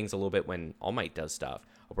those things a little bit when All Might does stuff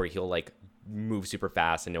where he'll, like, move super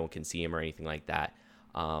fast and no one can see him or anything like that.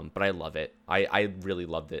 But I love it. I really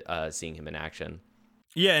loved it, seeing him in action.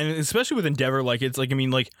 Yeah, and especially with Endeavor, like it's like, I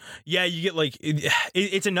mean, like, yeah, you get like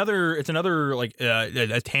it's another like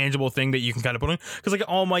a tangible thing that you can kind of put on, because like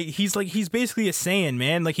All Might, he's basically a Saiyan,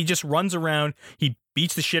 man. Like he just runs around, he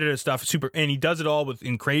beats the shit out of stuff, super, and he does it all with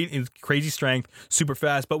in crazy strength, super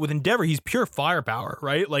fast. But with Endeavor, he's pure firepower,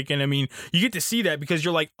 right? Like, and I mean, you get to see that because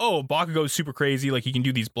you're like, oh, Bakugo's super crazy, like he can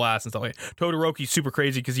do these blasts and stuff like that. Todoroki's super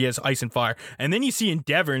crazy because he has ice and fire, and then you see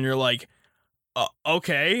Endeavor, and you're like,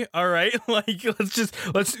 okay, all right, like let's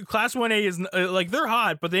class 1A is like they're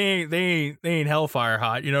hot, but they ain't hellfire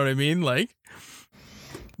hot, you know what I mean? Like,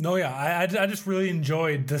 no, yeah, I just really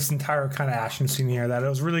enjoyed this entire kind of action scene here. That it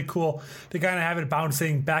was really cool to kind of have it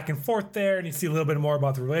bouncing back and forth there, and you see a little bit more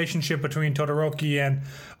about the relationship between Todoroki and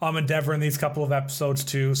Endeavor in these couple of episodes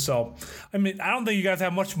too. So, I mean, I don't think you guys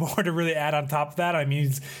have much more to really add on top of that. I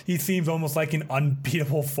mean, he seems almost like an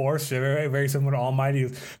unbeatable force, very, very similar to All Might. It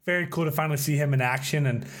was very cool to finally see him in action,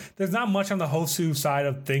 and there's not much on the Hosu side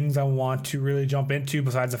of things I want to really jump into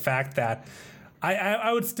besides the fact that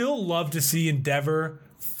I would still love to see Endeavor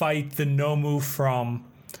fight the Nomu from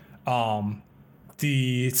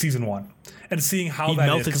the season 1 and seeing how he that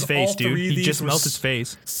melted is. his face, dude. He just melted his his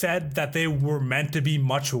face. Said that they were meant to be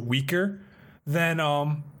much weaker than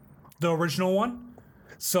the original one.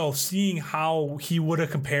 So seeing how he would have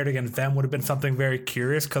compared against them would have been something very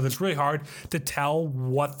curious, because it's really hard to tell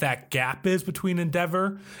what that gap is between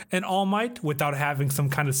Endeavor and All Might without having some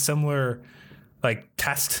kind of similar like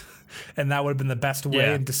test. And that would have been the best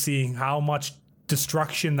way into seeing how much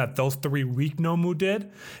destruction that those 3 weak Nomu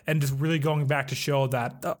did, and just really going back to show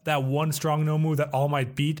that that one strong Nomu that All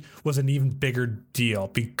Might beat was an even bigger deal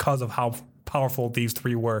because of how powerful these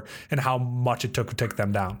 3 were and how much it took to take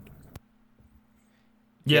them down.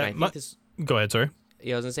 Yeah, I think this. Go ahead, sorry.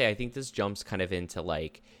 Yeah, I was gonna say, I think this jumps kind of into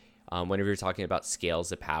like, whenever you're talking about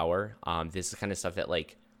scales of power, this is kind of stuff that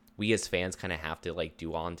like we as fans kind of have to like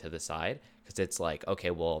do on to the side, because it's like,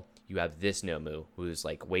 okay, well, you have this Nomu who's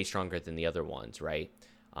like way stronger than the other ones, right?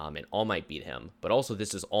 And All Might beat him, but also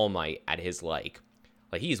this is All Might at his like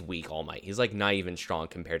he's weak All Might. He's like not even strong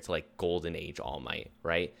compared to like Golden Age All Might,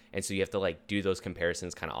 right? And so you have to like do those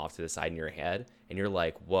comparisons kind of off to the side in your head, and you're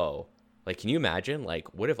like, whoa, like can you imagine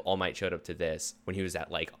like what if All Might showed up to this when he was at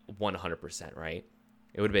like 100%, right?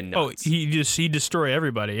 It would have been nuts. Oh, he destroy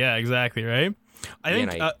everybody. Yeah, exactly, right? I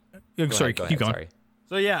think. Sorry, keep going. Sorry.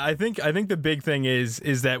 So yeah, I think the big thing is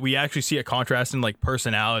that we actually see a contrast in like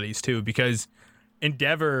personalities too, because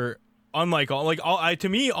Endeavor, unlike to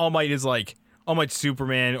me, All Might is like All Might's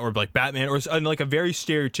Superman or like Batman, or like a very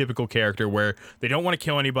stereotypical character where they don't want to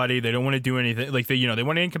kill anybody, they don't want to do anything, like they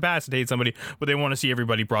want to incapacitate somebody, but they want to see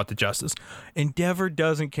everybody brought to justice. Endeavor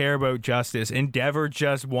doesn't care about justice. Endeavor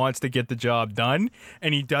just wants to get the job done,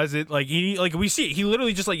 and he does it like we see it. He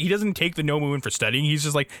literally just like, he doesn't take the Nomu in for studying. He's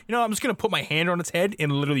just like, I'm just gonna put my hand on its head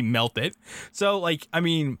and literally melt it. So like, I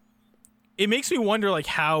mean, it makes me wonder like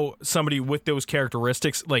how somebody with those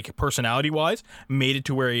characteristics, like personality wise, made it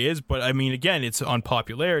to where he is. But I mean, again, it's on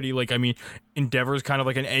popularity. Like, I mean, Endeavor is kind of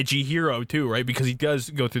like an edgy hero too, right? Because he does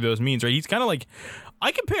go through those means, right? He's kind of like,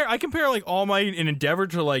 I compare like All Might and Endeavor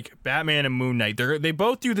to like Batman and Moon Knight. They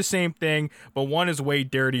both do the same thing, but one is way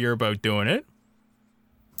dirtier about doing it.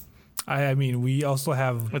 I mean, we also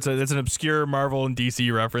have... That's an obscure Marvel and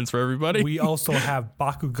DC reference for everybody. We also have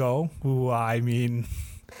Bakugo, who, I mean...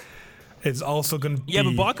 It's also going to be... Yeah,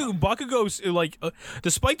 but Bakugo's, like,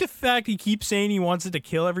 despite the fact he keeps saying he wants it to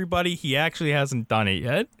kill everybody, he actually hasn't done it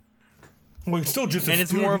yet. Well, it's still just a and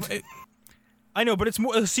it's more of... I know, but it's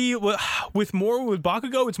more... See, with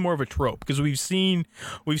Bakugo, it's more of a trope, because we've seen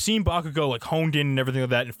Bakugo, like, honed in and everything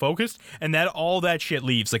like that and focused, and that all that shit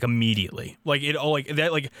leaves, like, immediately. Like, it all, like,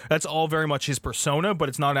 that, like, that's all very much his persona, but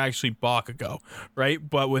it's not actually Bakugo, right?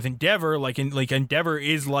 But with Endeavor, Endeavor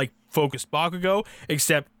is, like, focused Bakugo,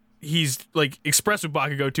 except... he's like expressive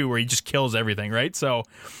Bakugo too, where he just kills everything, right? So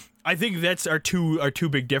I think that's our two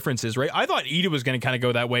big differences, right? I thought Ida was going to kind of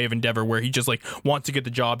go that way of Endeavor, where he just like wants to get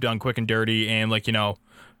the job done quick and dirty, and like,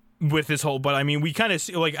 with this whole. But I mean, we kind of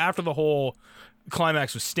see like after the whole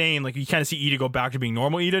climax with Stain, like you kind of see Ida go back to being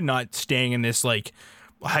normal Ida, not staying in this like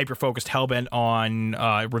hyper focused hellbent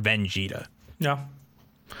on revenge Ida. Yeah.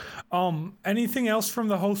 Anything else from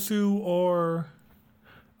the Hosu or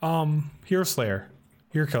Hero Slayer?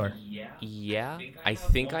 Hero Killer. Yeah, I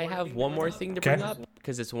think I have one more thing to bring up,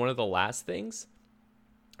 because it's one of the last things.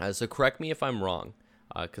 So correct me if I'm wrong,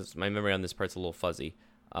 because my memory on this part's a little fuzzy.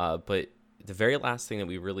 But the very last thing that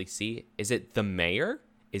we really see, is it the mayor?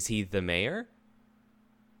 Is he the mayor?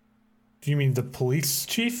 Do you mean the police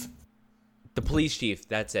chief? The police chief,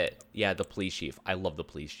 that's it. Yeah, the police chief. I love the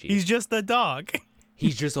police chief. He's just a dog.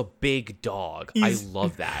 He's just a big dog. I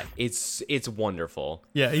love that. It's wonderful.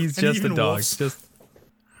 Yeah, he's And just a even dog. wolves. Just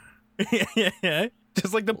yeah.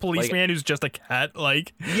 Just like the policeman who's just a cat.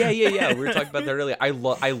 Like Yeah. We were talking about that earlier. I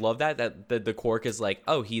love that the Quark is like,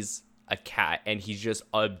 oh, he's a cat and he's just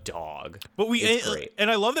a dog. But It's great.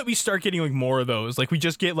 and I love that we start getting like more of those. Like we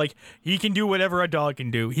just get like he can do whatever a dog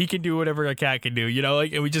can do. He can do whatever a cat can do. You know,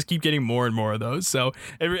 like and we just keep getting more and more of those. So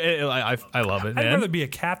I love it, I'd man. rather be a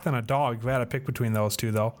cat than a dog if I had to pick between those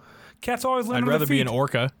two, though. Cats always land I'd on their rather be feet. an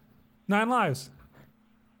orca. 9 lives.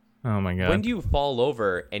 Oh my god. When do you fall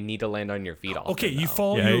over and need to land on your feet often, Okay, you though?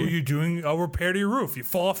 fall. Yeah, You're doing a repair to your roof. You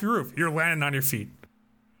fall off your roof. You're landing on your feet.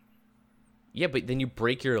 Yeah, but then you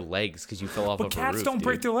break your legs because you fell off But of a cats roof, don't dude.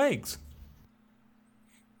 break their legs.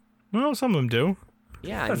 Well, some of them do.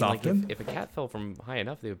 Yeah, I That's mean, like often. if a cat fell from high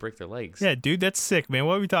enough, they would break their legs. Yeah, dude, that's sick, man.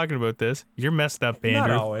 Why are we talking about this? You're messed up, Not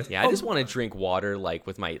Andrew. always. Yeah, I just want to drink water like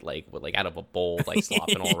with my like out of a bowl, like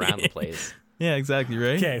slopping all around the place. Yeah, exactly,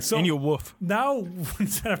 right? Okay, so- and you woof. Now,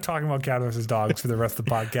 instead of talking about cat versus dogs for the rest of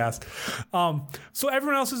the podcast, so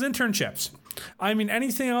everyone else's internships. I mean,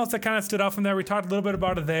 anything else that kind of stood out from there? We talked a little bit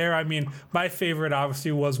about it there. I mean, my favorite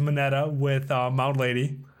obviously was Mineta with Mount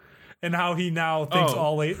Lady, and how he now thinks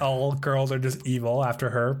Oh. all girls are just evil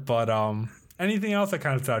after her. But anything else that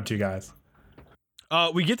kind of stood out to you guys?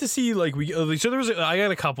 We get to see like so there was I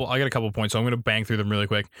got a couple points, so I'm gonna bang through them really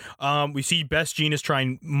quick. We see Best Jeanist try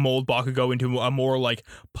and mold Bakugo into a more like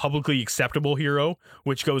publicly acceptable hero,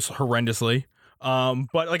 which goes horrendously.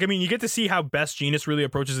 But like I mean, you get to see how Best Jeanist really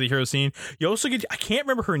approaches the hero scene. You also get I can't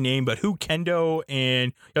remember her name, but who Kendo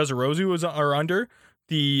and Yazurozu are under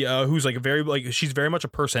the who's like she's very much a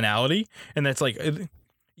personality, and that's like.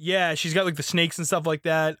 Yeah, she's got like the snakes and stuff like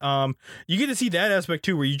that. You get to see that aspect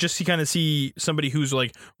too, where you just see somebody who's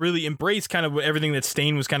like really embraced kind of everything that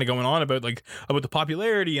Stain was kind of going on about the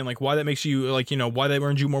popularity and like why that makes you like why that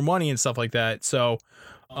earns you more money and stuff like that. So,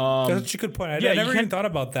 That's such a good point. yeah, I you never even can- thought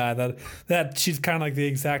about that she's kind of like the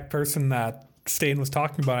exact person that Stain was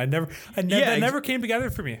talking about. That never came together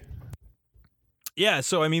for me. yeah,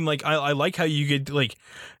 so I mean, like I like how you get like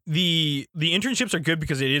the internships are good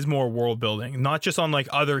because it is more world building, not just on like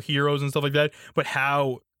other heroes and stuff like that, but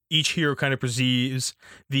how each hero kind of perceives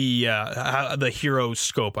the hero's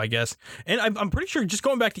scope, I guess. And I'm pretty sure, just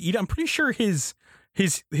going back to Ida, I'm pretty sure his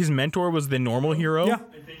mentor was the normal hero. Yeah.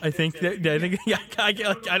 I think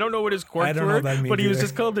I don't know what his quirks I don't know were, what that means but he was either.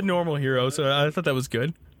 just called the normal hero, so I thought that was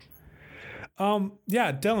good.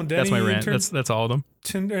 Yeah, Dylan. That's my rant. That's all of them.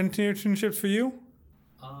 Internships for you?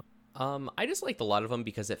 I just liked a lot of them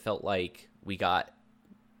because it felt like we got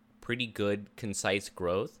pretty good, concise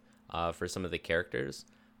growth for some of the characters.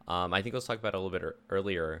 I think I was talking about it a little bit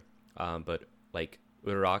earlier, but like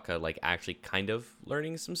Uraraka, like actually kind of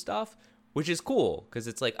learning some stuff, which is cool because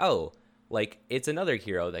it's like, oh, like it's another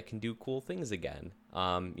hero that can do cool things again.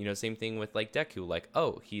 Same thing with like Deku, like,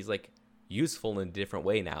 oh, he's like useful in a different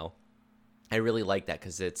way now. I really like that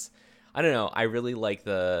because I don't know, I really like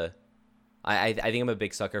I think I'm a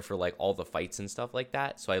big sucker for like all the fights and stuff like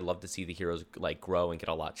that. So I love to see the heroes like grow and get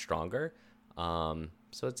a lot stronger.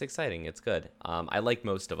 So it's exciting. It's good. I like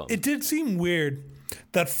most of them. It did seem weird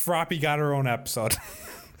that Froppy got her own episode.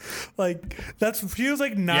 Like she was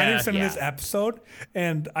like 90% of this Yeah. episode,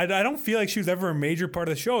 and I don't feel like she was ever a major part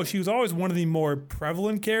of the show. She was always one of the more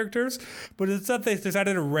prevalent characters, but it's that they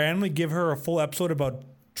decided to randomly give her a full episode about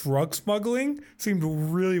drug smuggling. Seemed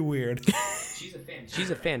really weird. She's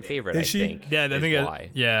a fan favorite, Is I she? think. Yeah, I is think why.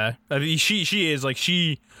 I mean, she is like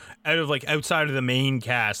outside of the main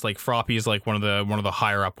cast, like Froppy is like one of the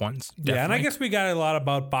higher up ones. Yeah, and I definitely. guess we got a lot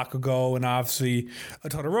about Bakugo and obviously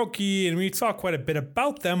Todoroki, and we saw quite a bit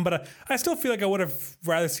about them, but I still feel like I would have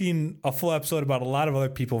rather seen a full episode about a lot of other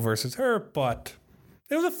people versus her, but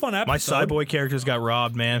it was a fun episode. My side boy characters got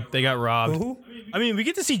robbed, man. They got robbed. Who? I mean, we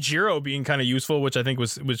get to see Jiro being kind of useful, which I think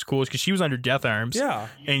was cool because she was under Death Arms. Yeah.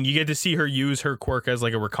 And you get to see her use her quirk as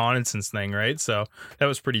like a reconnaissance thing, right? So that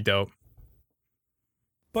was pretty dope.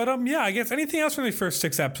 But yeah, I guess anything else from the first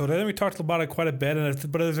 6 episodes? I think we talked about it quite a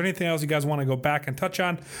bit, but is there anything else you guys want to go back and touch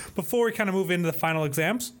on before we kind of move into the final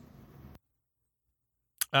exams?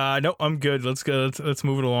 No, I'm good. Let's go. Let's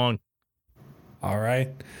move it along. All right.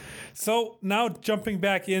 So now jumping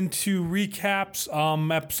back into recaps,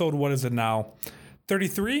 episode, what is it now?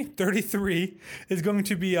 33 is going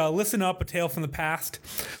to be Listen Up, A Tale from the Past.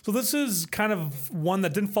 So this is kind of one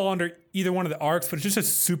that didn't fall under either one of the arcs, but it's just a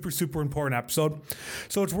super, super important episode.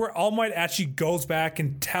 So it's where All Might actually goes back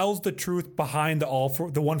and tells the truth behind the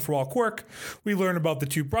One for All quirk. We learn about the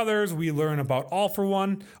two brothers. We learn about All for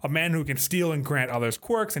One, a man who can steal and grant others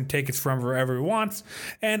quirks and take it from wherever he wants.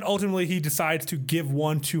 And ultimately, he decides to give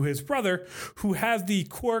one to his brother, who has the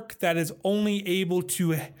quirk that is only able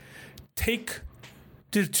to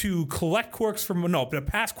to collect quirks but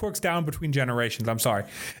pass quirks down between generations,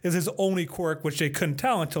 is his only quirk, which they couldn't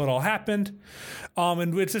tell until it all happened.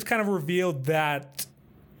 And it's just kind of revealed that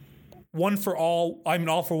All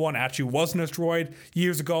for One actually wasn't a droid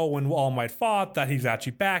years ago when All Might fought, that he's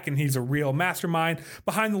actually back and he's a real mastermind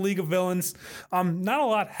behind the League of Villains. Not a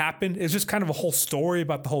lot happened. It's just kind of a whole story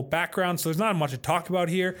about the whole background, so there's not much to talk about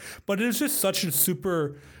here, but it's just such a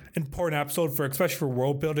super important episode especially for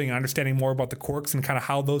world building and understanding more about the quirks and kind of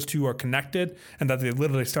how those two are connected and that they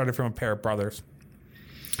literally started from a pair of brothers.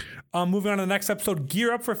 Moving on to the next episode,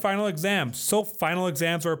 gear up for final exams. So final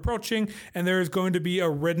exams are approaching, and there is going to be a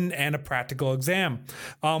written and a practical exam.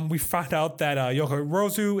 We found out that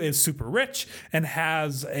Yokorozu is super rich and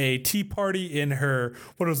has a tea party in her,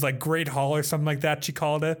 Great Hall or something like that, she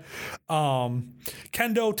called it.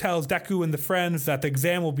 Kendo tells Deku and the friends that the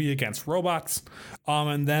exam will be against robots.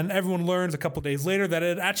 And then everyone learns a couple days later that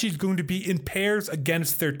it actually is going to be in pairs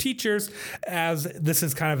against their teachers, as this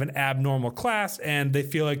is kind of an abnormal class, and they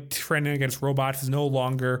feel like training against robots is no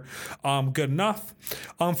longer good enough.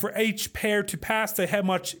 For each pair to pass, they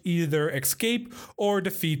must either escape or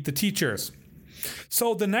defeat the teachers.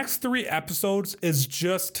 So the next 3 episodes is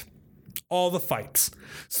just all the fights.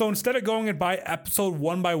 So instead of going by episode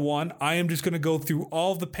one by one, I am just going to go through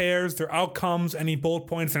all of the pairs, their outcomes, any bullet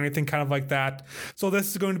points, anything kind of like that. So this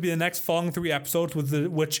is going to be the next following 3 episodes,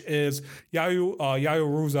 which is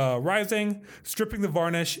Yaoyorozu Rising, Stripping the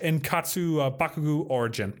Varnish, and Katsu Bakugo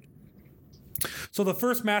Origin. So the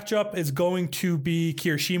first matchup is going to be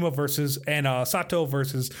Kirishima and Sato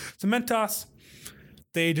versus Cementos.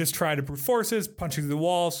 They just try to brute forces, punching through the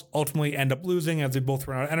walls, ultimately end up losing as they both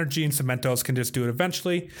run out of energy, and Cementos can just do it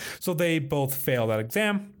eventually. So they both fail that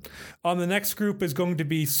exam. The next group is going to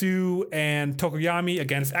be Sue and Tokoyami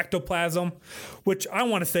against Ectoplasm, which I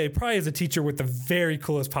want to say probably is a teacher with the very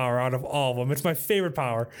coolest power out of all of them. It's my favorite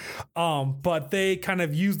power. But they kind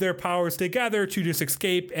of use their powers together to just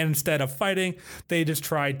escape, and instead of fighting, they just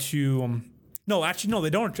try to... No, they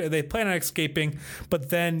don't. They plan on escaping, but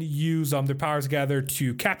then use their powers together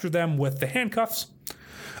to capture them with the handcuffs.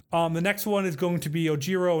 The next one is going to be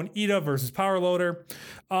Ojiro and Ida versus Power Loader.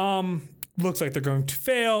 Looks like they're going to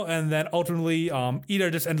fail, and then ultimately Ida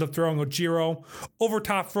just ends up throwing Ojiro over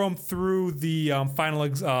top rope through the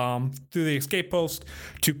through the escape post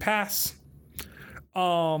to pass.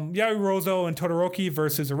 Yaoyorozu and Todoroki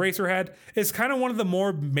versus Eraserhead is kind of one of the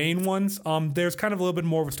more main ones. There's kind of a little bit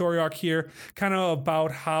more of a story arc here, kind of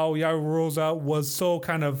about how Yaoyorozu was so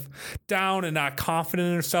kind of down and not confident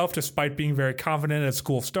in herself, despite being very confident as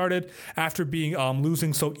school started, after being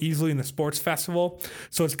losing so easily in the sports festival.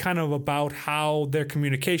 So it's kind of about how their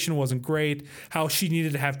communication wasn't great, how she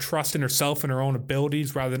needed to have trust in herself and her own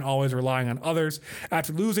abilities rather than always relying on others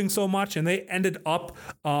after losing so much. And they ended up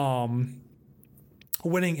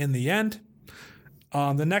winning in the end.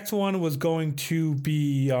 The next one was going to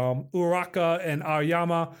be Uraraka and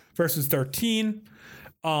Aoyama versus 13.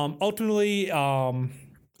 Ultimately,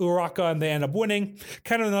 Uraraka and they end up winning.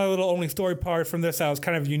 Kind of another little only story part from this that was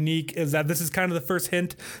kind of unique is that this is kind of the first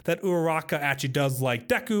hint that Uraraka actually does like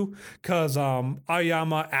Deku, because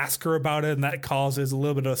Aoyama asked her about it, and that causes a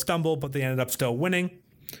little bit of a stumble, but they ended up still winning.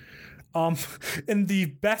 In the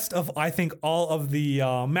best of, I think, all of the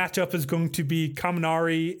matchup is going to be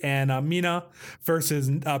Kaminari and Mina versus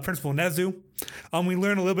Principal Nezu. We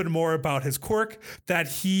learn a little bit more about his quirk, that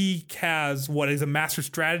he has is a master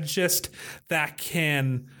strategist that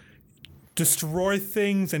can destroy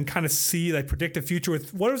things and kind of see, predict the future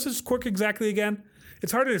with, what is his quirk exactly again?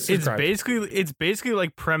 It's hard to describe. It's basically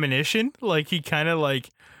like premonition. Like he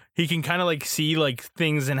can kind of see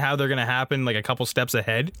things and how they're going to happen a couple steps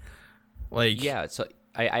ahead. So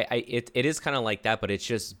it is kind of like that, but it's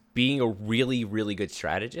just being a really, really good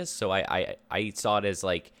strategist. So I saw it as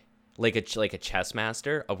like a chess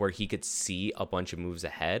master, of where he could see a bunch of moves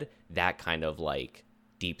ahead. That kind of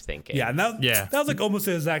deep thinking. Yeah, that was almost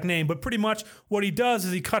the exact name, but pretty much what he does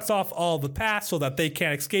is he cuts off all the paths so that they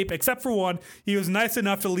can't escape, except for one. He was nice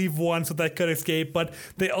enough to leave one so they could escape, but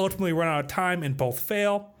they ultimately run out of time and both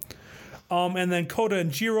fail. And then Kota and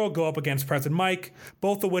Jiro go up against President Mike,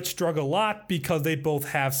 both of which struggle a lot because they both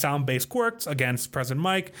have sound-based quirks against President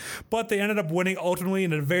Mike, but they ended up winning ultimately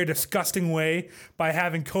in a very disgusting way by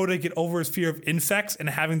having Kota get over his fear of insects and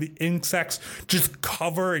having the insects just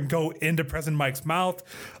cover and go into President Mike's mouth,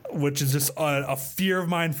 which is just a fear of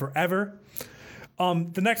mine forever.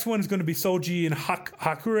 The next one is going to be Soji and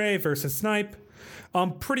Hakure versus Snipe.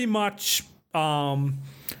 Pretty much...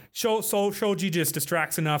 Shoji just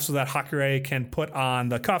distracts enough so that Hakure can put on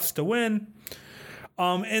the cuffs to win.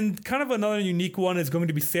 And kind of another unique one is going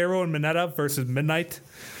to be Sero and Mineta versus Midnight.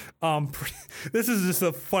 This is just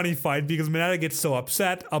a funny fight because Mineta gets so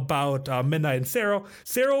upset about Midnight and Sero.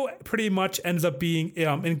 Sero pretty much ends up being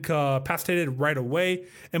incapacitated right away,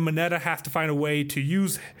 and Mineta has to find a way to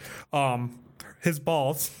use his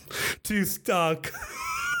balls to stop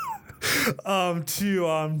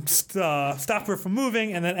her from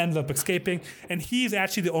moving, and then ends up escaping. And he's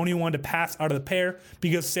actually the only one to pass out of the pair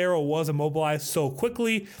because Sero was immobilized so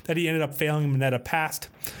quickly that he ended up failing. Mineta passed.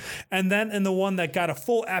 And then in the one that got a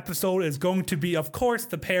full episode is going to be, of course,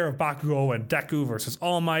 the pair of Bakugo and Deku versus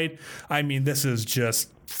All Might. I mean, this is just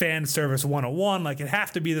fan service 101. Like, it has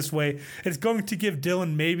to be this way. It's going to give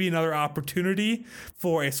Dylan maybe another opportunity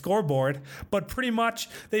for a scoreboard, but pretty much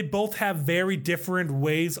they both have very different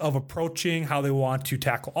ways of approaching how they want to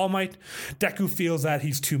tackle All Might. Deku feels that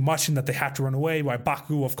he's too much and that they have to run away, while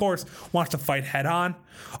Bakugo, of course, wants to fight head on.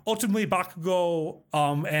 Ultimately, Bakugo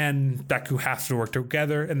and Deku have to work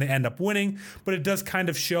together, and they end up winning, but it does kind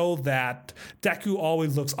of show that Deku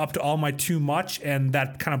always looks up to All Might too much, and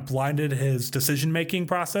that kind of blinded his decision-making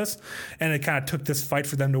process, and it kind of took this fight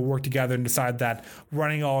for them to work together and decide that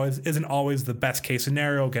running isn't always the best case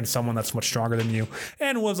scenario against someone that's much stronger than you,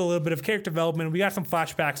 and was a little bit of character development. We got some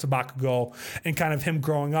flashbacks of Bakugo and kind of him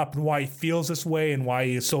growing up and why he feels this way and why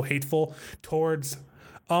he is so hateful towards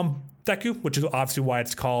Deku, which is obviously why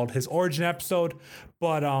it's called his origin episode,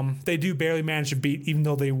 but they do barely manage to beat, even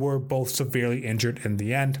though they were both severely injured in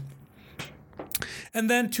the end. And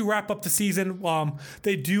then to wrap up the season,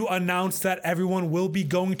 they do announce that everyone will be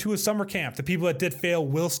going to a summer camp. The people that did fail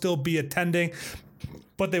will still be attending,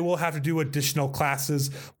 but they will have to do additional classes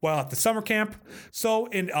while at the summer camp. So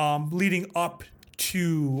in leading up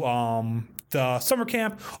to the summer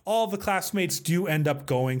camp, all of the classmates do end up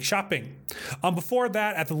going shopping. Before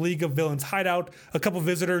that, at the League of Villains hideout, a couple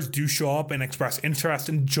visitors do show up and express interest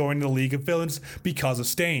in joining the League of Villains because of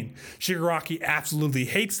Stain. Shigaraki absolutely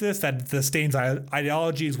hates this, that the Stain's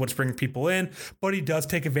ideology is what's bringing people in, but he does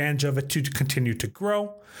take advantage of it to continue to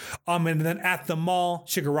grow. And then at the mall,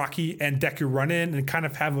 Shigaraki and Deku run in and kind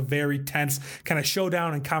of have a very tense kind of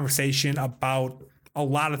showdown and conversation about a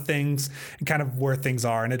lot of things and kind of where things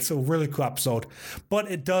are, and it's a really cool episode. But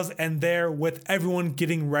it does end there with everyone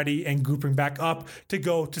getting ready and grouping back up to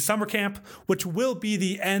go to summer camp, which will be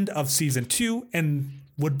the end of season 2 and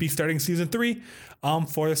would be starting season 3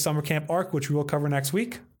 for the summer camp arc, which we will cover next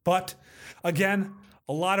week. But again,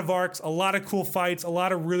 a lot of arcs, a lot of cool fights, a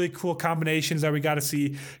lot of really cool combinations that we got to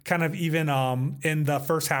see kind of even in the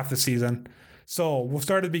first half of the season. So we'll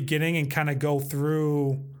start at the beginning and kind of go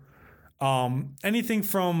through anything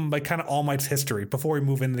from like kind of All Might's history before we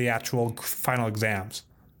move into the actual final exams.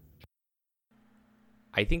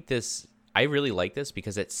 I really like this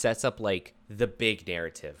because it sets up like the big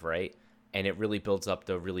narrative, right? And it really builds up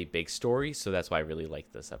the really big story. So that's why I really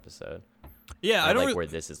like this episode. Yeah, I don't like where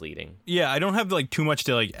this is leading. Yeah, I don't have like too much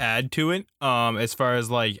to like add to it. As far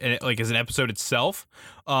as like as an episode itself,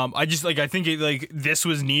 I just like I think it, like this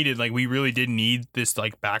was needed. Like we really did need this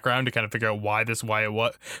like background to kind of figure out why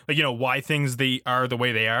why things they are the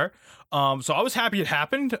way they are. So I was happy it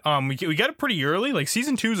happened. We got it pretty early. Like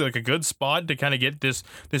season 2 is like a good spot to kind of get this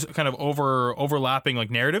kind of overlapping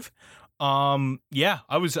like narrative. Yeah,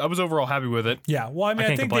 I was overall happy with it. Yeah, well, I mean,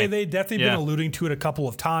 I think they definitely been alluding to it a couple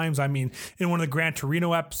of times. I mean, in one of the Gran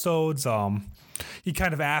Torino episodes, he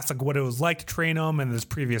kind of asked like what it was like to train him and his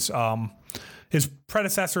previous his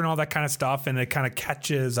predecessor and all that kind of stuff, and it kind of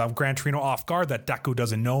catches Gran Torino off guard that Deku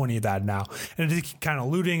doesn't know any of that now, and it's kind of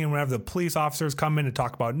alluding. And whenever the police officers come in to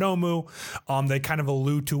talk about Nomu, they kind of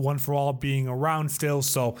allude to One for All being around still.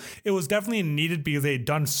 So it was definitely needed because they had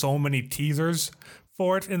done so many teasers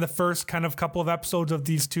for it in the first kind of couple of episodes of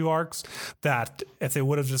these 2 arcs that if they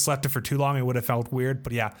would have just left it for too long, it would have felt weird.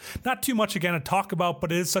 But yeah, not too much again to talk about, but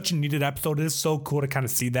it is such a needed episode. It is so cool to kind of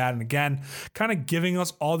see that. And again, kind of giving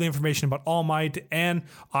us all the information about All Might and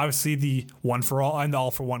obviously the One for All and the All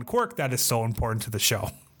for One quirk that is so important to the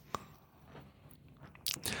show.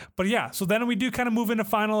 But yeah, so then we do kind of move into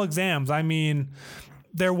final exams. I mean,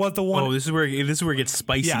 there was the one. Oh, this is where it gets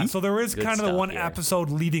spicy. Yeah, so there is Good kind of the stuff one here. episode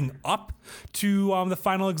leading up to the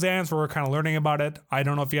final exams where we're kind of learning about it. I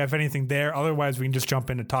don't know if you have anything there. Otherwise, we can just jump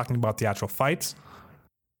into talking about the actual fights.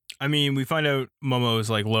 I mean, we find out Momo is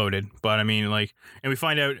like loaded, but I mean, like, and we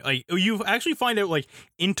find out like you actually find out like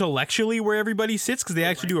intellectually where everybody sits because they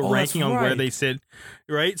actually do a Oh, ranking that's on where right. they sit,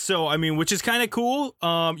 right? So I mean, which is kind of cool.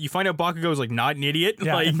 You find out Bakugo is like not an idiot.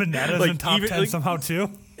 Yeah, like, and Mineta's like, in top even, 10 like, somehow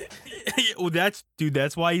too. well, that's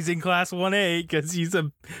why he's in class 1A because he's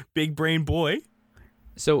a big brain boy.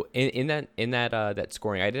 So in that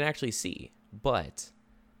scoring, I didn't actually see, but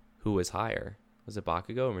who was higher? Was it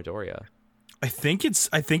Bakugo or Midoriya? I think it's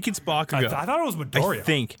Bakugo. I thought it was Midoriya. I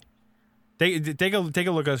think. Take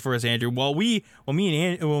a look at us for us, Andrew. While me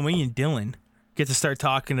and Dylan get to start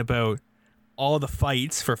talking about all the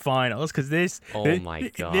fights for finals, because Oh my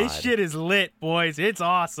God. this shit is lit, boys. It's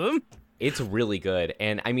awesome. It's really good.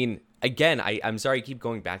 And I mean, again, I'm sorry I keep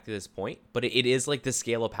going back to this point, but it is like the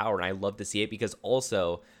scale of power, and I love to see it because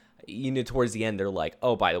also, towards the end, they're like,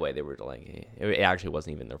 oh, by the way, they were like, it actually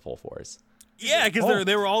wasn't even their full force. Yeah, because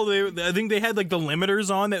they were all I think they had like the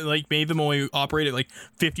limiters on that like made them only operate at like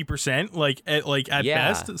 50%, like at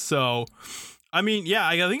Yeah. best. So, I mean, yeah,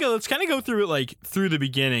 I think let's kind of go through it like through the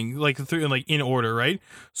beginning, like through like in order, right?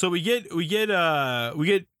 So we get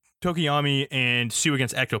Tokiyami and Sue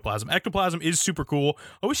against Ectoplasm. Ectoplasm is super cool.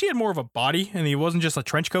 I wish he had more of a body and he wasn't just a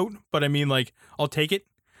trench coat, but I mean, like, I'll take it.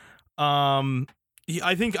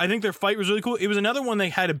 I think their fight was really cool. It was another one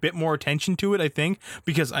that had a bit more attention to it, I think,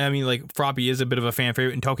 because I mean, like, Froppy is a bit of a fan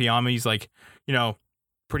favorite, and Tokiyami's like,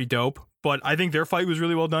 pretty dope. But I think their fight was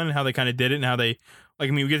really well done and how they kind of did it and how they, like,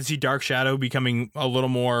 I mean, we get to see Dark Shadow becoming a little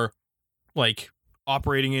more like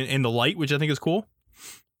operating in the light, which I think is cool.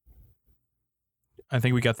 I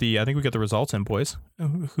think we got the results in, boys.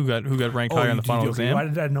 Who got ranked higher in the final exam? Why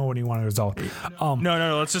did I know when you wanted a result?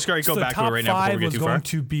 No. Let's just go So back to it right now before we get too was far. going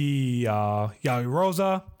to be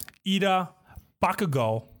Yaoyoroza, Ida,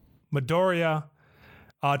 Bakugo, Midoriya,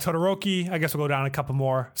 Todoroki. I guess we'll go down a couple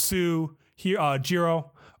more. Sue,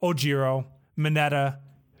 Jiro, Ojiro, Mineta,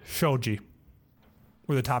 Shoji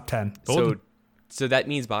were the top 10. So that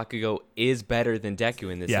means Bakugo is better than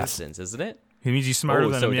Deku in this Yes. instance, isn't it? It means he's smarter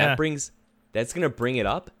than him. Yeah. That's gonna bring it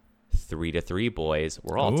up 3-3, boys.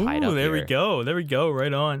 We're all tied up. There here. we go.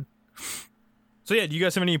 Right on. So yeah, do you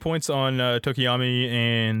guys have any points on Tokiyami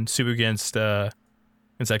and Sue against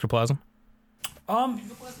Ectoplasm?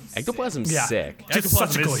 Ectoplasm's Yeah. sick. Just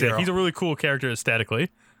such a is cool sick. hero. He's a really cool character aesthetically.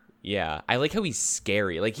 Yeah, I like how he's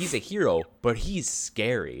scary. Like he's a hero, but he's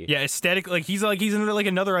scary. Yeah, aesthetic. Like he's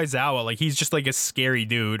another Aizawa. Like he's just like a scary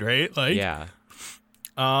dude, right? Like Yeah.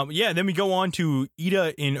 Yeah, then we go on to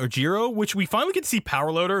Ida in Ojiro, which we finally get to see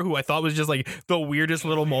Power Loader, who I thought was just like the weirdest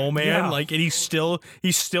little mole man. Yeah. Like, and he still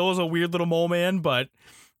is a weird little mole man, but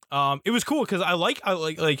it was cool because I like,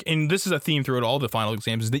 and this is a theme throughout all the final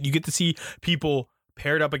exams, is that you get to see people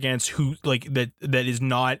paired up against who like that is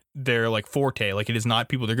not their like forte. Like it is not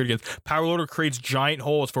people they're good against. Power Loader creates giant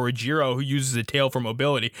holes for Ojiro, who uses a tail for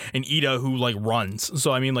mobility, and Ida, who like runs.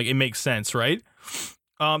 So I mean, like it makes sense, right?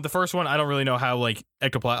 The first one, I don't really know how like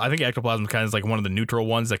Ectoplasm. I think Ectoplasm kind of is like one of the neutral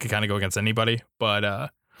ones that could kind of go against anybody. But Well,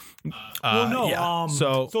 no. yeah.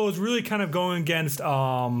 So it's really kind of going against what's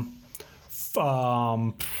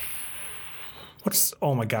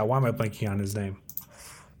oh my god, why am I blanking on his name?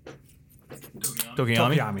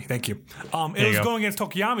 Tokiyami, thank you. It was going against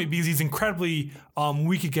Tokiyami because he's incredibly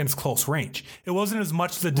weak against close range. It wasn't as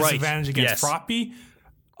much the disadvantage against Froppy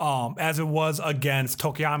as it was against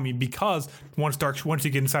Tokiyami because once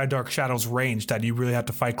you get inside Dark Shadow's range, that you really have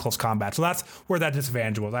to fight close combat. So that's where that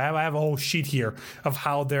disadvantage was. I have a whole sheet here of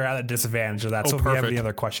how they're at a disadvantage of that. So if you have any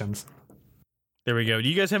other questions, there we go. Do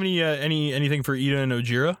you guys have anything for Ida and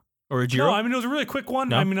Ojiro or Ojiro? No, I mean it was a really quick one.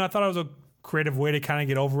 No? I mean I thought it was a creative way to kind of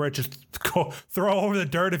get over it. Just go throw over the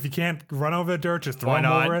dirt. If you can't run over the dirt, just throw them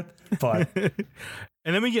over it. But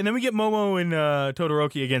And then we get Momo and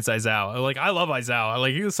Todoroki against Aizawa. Like I love Aizawa.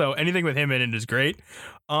 Like so anything with him in it is great.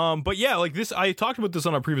 But yeah, like this I talked about this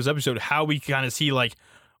on our previous episode, how we kind of see like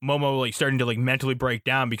Momo like starting to like mentally break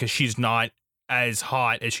down because she's not as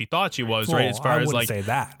hot as she thought she was, right? As far I as wouldn't like say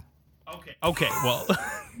that. Okay, well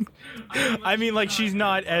I mean like she's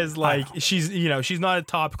not as like she's not a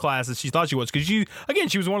top class as she thought she was because she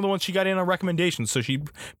was one of the ones she got in on recommendations, so she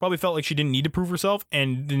probably felt like she didn't need to prove herself,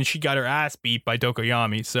 and then she got her ass beat by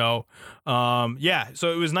Tokoyami. So yeah,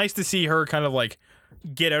 so it was nice to see her kind of like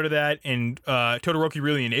get out of that, and Todoroki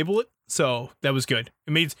really enable it, so that was good.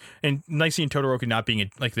 It made and nice seeing Todoroki not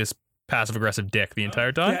being like this passive aggressive dick the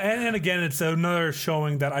entire time. Yeah, and again, it's another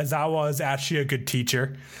showing that Aizawa is actually a good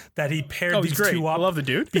teacher. That he paired these two up. I love the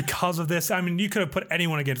dude. Because of this. I mean, you could have put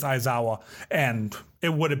anyone against Aizawa, and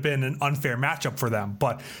it would have been an unfair matchup for them.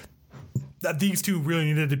 But that these two really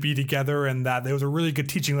needed to be together, and that there was a really good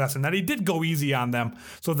teaching lesson. That he did go easy on them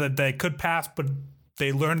so that they could pass, but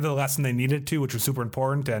they learned the lesson they needed to, which was super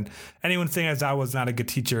important. And anyone saying Aizawa was not a good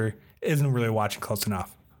teacher isn't really watching close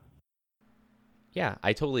enough. Yeah,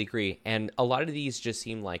 I totally agree. And a lot of these just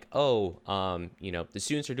seem like, the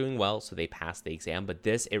students are doing well, so they passed the exam. But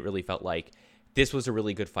this, it really felt like this was a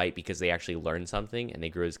really good fight because they actually learned something and they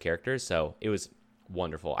grew as characters. So it was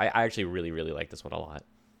wonderful. I actually really, really like this one a lot.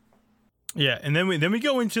 Yeah, and then we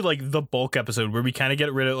go into like the bulk episode where we kind of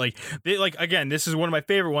get rid of again, this is one of my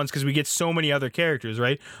favorite ones because we get so many other characters,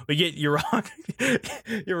 right? We get Uraka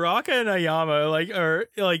and Ayama,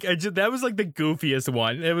 that was like the goofiest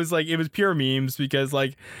one. It was pure memes because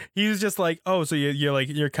like he was just like, oh, so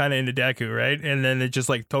you're kind of into Deku, right? And then it just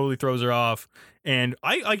like totally throws her off. And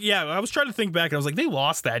I was trying to think back and I was like, they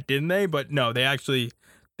lost that, didn't they? But no, they actually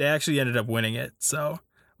ended up winning it, so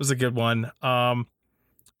it was a good one.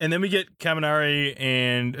 And then we get Kaminari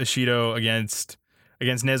and Ishido against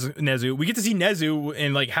Nezu. We get to see Nezu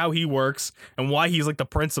and like how he works and why he's like the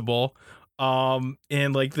principal. And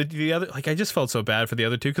like the other, like I just felt so bad for the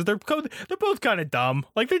other two because they're both kind of dumb.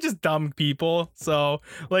 Like they're just dumb people. So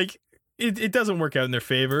like it doesn't work out in their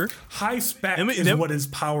favor. High spec is what his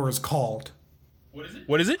power is called.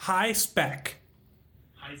 What is it? High spec.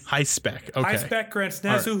 High spec. Okay. High spec grants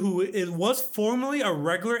Nezu, who was formerly a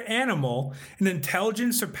regular animal, an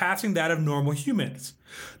intelligence surpassing that of normal humans.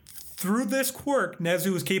 Through this quirk,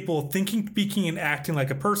 Nezu is capable of thinking, speaking, and acting like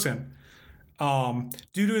a person.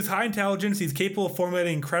 Due to his high intelligence, he's capable of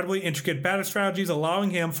formulating incredibly intricate battle strategies,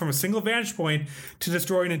 allowing him, from a single vantage point, to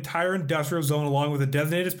destroy an entire industrial zone along with a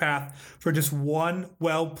designated path for just one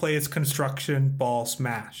well-placed construction ball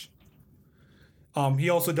smash. He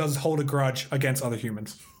also does hold a grudge against other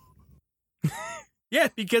humans. Yeah,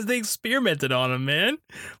 because they experimented on him, man.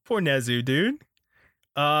 Poor Nezu, dude.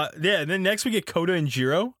 And then next we get Kota and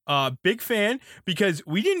Jiro. Big fan because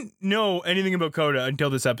we didn't know anything about Kota until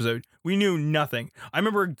this episode. We knew nothing. I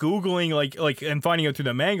remember Googling like and finding out through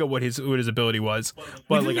the manga what his ability was,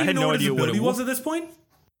 but like I had no idea what it was at this point.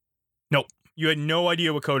 Nope, you had no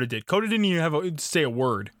idea what Kota did. Kota didn't even say a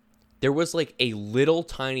word. There was like a little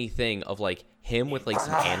tiny thing of like him with like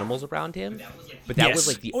some animals around him, but that was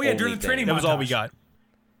like the only during the training that was all we got.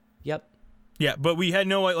 Yep. Yeah, but we had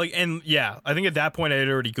no I think at that point I had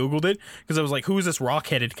already Googled it because I was like, who's this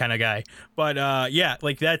rock-headed kind of guy? But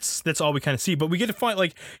like that's all we kind of see. But we get to find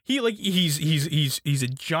like he's a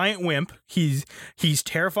giant wimp. He's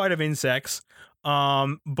terrified of insects.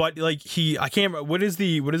 But like I can't remember what is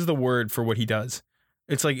the word for what he does.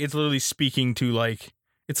 It's like it's literally speaking to like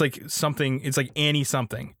it's like something. It's like Annie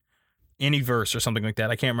something. Any verse or something like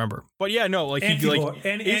that. I can't remember. But yeah, no, like he like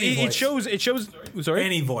it shows. Sorry,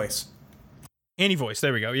 any voice. Any voice.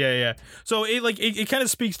 There we go. Yeah. So it kind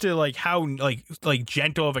of speaks to like how like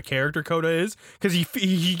gentle of a character Kota is because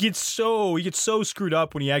he gets so screwed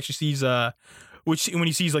up when he actually sees when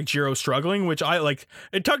he sees like Jiro struggling, which I like.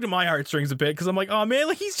 It tugged at my heartstrings a bit because I'm like, oh man,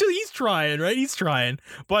 like he's trying, right? He's trying,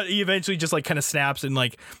 but he eventually just like kind of snaps and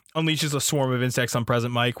like unleashes a swarm of insects on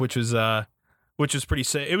Present Mike, which was pretty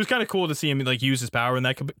sick. It was kind of cool to see him like use his power and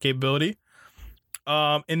that capability.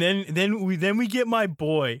 And then we get my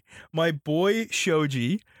boy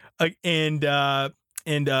Shoji and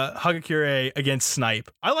Hagakure against Snipe.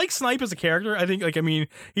 I like Snipe as a character. I think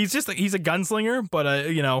he's just he's a gunslinger, but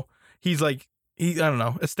he's like I don't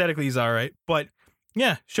know, aesthetically he's all right. But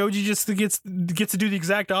yeah, Shoji just gets to do the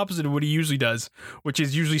exact opposite of what he usually does, which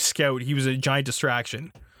is usually scout. He was a giant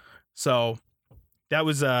distraction. So that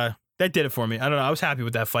was that did it for me. I don't know. I was happy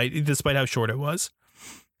with that fight, despite how short it was.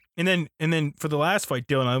 And then for the last fight,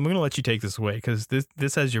 Dylan, I'm going to let you take this away because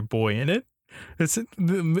this has your boy in it. It's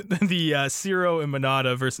the Zero and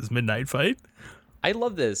Monada versus Midnight fight. I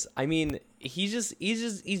love this. I mean, he's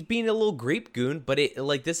being a little grape goon, but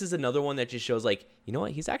this is another one that just shows like, you know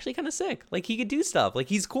what? He's actually kind of sick. Like he could do stuff. Like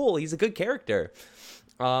he's cool. He's a good character.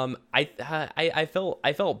 I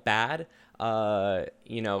felt bad.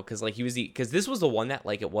 Because like because this was the one that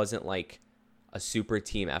like it wasn't like a super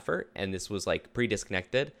team effort, and this was like pretty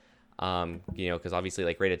disconnected. Because obviously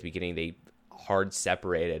like right at the beginning they hard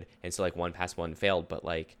separated, and so like 1+1 failed, but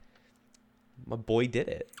like my boy did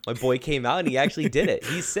it. My boy came out and he actually did it.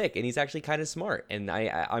 He's sick and he's actually kind of smart, and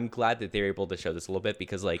I'm glad that they're able to show this a little bit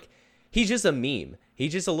because like he's just a meme.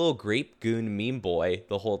 He's just a little grape goon meme boy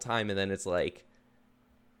the whole time, and then it's like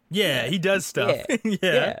Yeah, he does stuff. Yeah.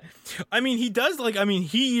 Yeah. I mean, he does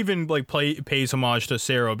he even like pays homage to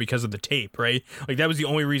Sero because of the tape, right? Like that was the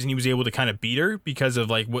only reason he was able to kind of beat her because of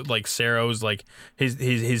like what like Sero's like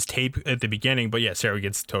his tape at the beginning. But yeah, Sero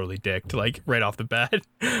gets totally dicked like right off the bat.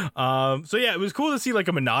 So yeah, it was cool to see like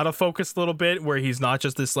a Minata focused a little bit where he's not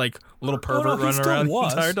just this like little pervert running around the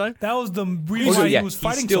entire time. That was the reason why he was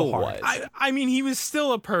fighting so hard. I mean, he was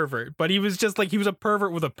still a pervert, but he was just like he was a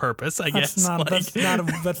pervert with a purpose, I guess.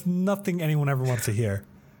 That's nothing anyone ever wants to hear.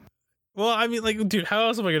 Well, I mean, like, dude, how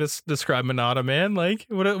else am I gonna describe Minata, man? Like,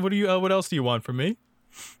 what else do you want from me?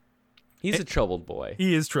 He's a troubled boy.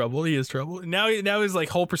 He is trouble. Now his like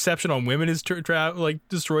whole perception on women is like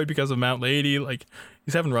destroyed because of Mount Lady. Like,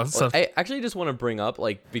 he's having rough stuff. I actually just want to bring up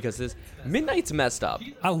like because this Midnight's messed up.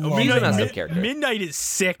 I love She's a messed Midnight. up character. Midnight is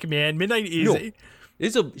sick, man. Midnight is.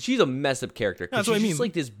 She's a messed up character. That's what I mean. She's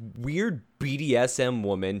like this weird BDSM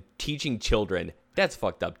woman teaching children. That's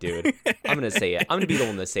fucked up, dude. I'm gonna say it. I'm gonna be the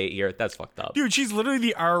one to say it here. That's fucked up. Dude, she's literally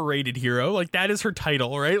the R-rated hero. Like that is her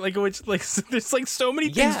title, right? Like which like there's like so many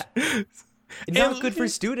things. Yeah. Not good for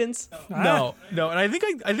students. No. And I think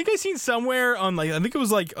I seen somewhere on like I think it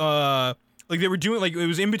was like they were doing like it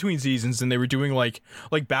was in between seasons and they were doing like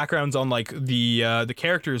backgrounds on like the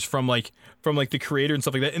characters from the creator and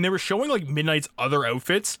stuff like that, and they were showing like Midnight's other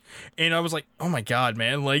outfits, and I was like, oh my god,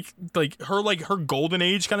 man, like her golden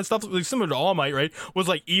age kind of stuff, like similar to All Might, right, was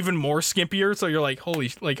like even more skimpier. So you're like,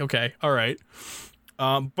 holy, like okay, all right.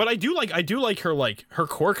 But I do like her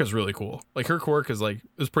quirk is really cool. Like her quirk is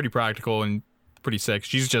pretty practical and pretty sick.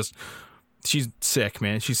 She's sick,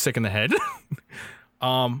 man. She's sick in the head.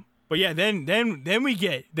 But yeah, then we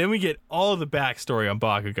get all of the backstory on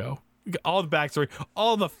Bakugo. We get all the backstory,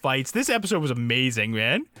 all the fights. This episode was amazing,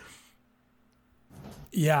 man.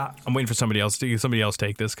 Yeah, I'm waiting for somebody else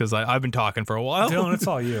take this because I've been talking for a while. Dylan, it's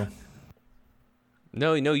all you.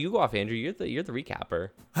 No, you go off, Andrew. You're the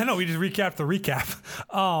recapper. I know we just recapped the recap.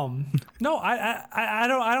 No, I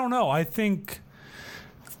don't know. I think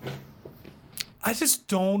I just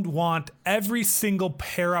don't want every single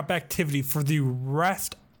pair up activity for the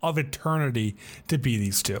rest of eternity to be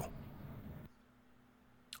these two.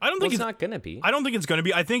 I don't think it's not gonna be. I don't think it's gonna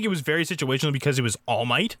be. I think it was very situational because it was All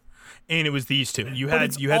Might, and it was these two. You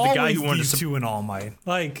had the guy who wanted these two in All Might.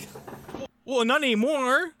 Like, well, not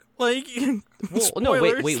anymore. Like, well, no,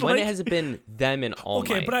 wait. When has it been them and All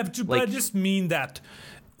Might? Okay, but I just mean that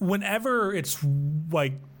whenever it's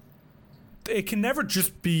like, it can never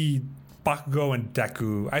just be Bakugo and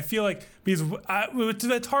Deku. I feel like because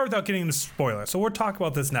it's hard without getting into spoilers. So we're talking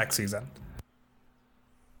about this next season.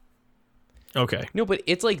 Okay. No, but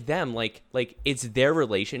it's like them, like it's their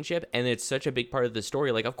relationship, and it's such a big part of the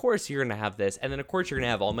story. Like, of course you're gonna have this, and then of course you're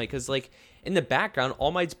gonna have All Might, because like in the background,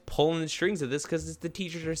 All Might's pulling the strings of this because the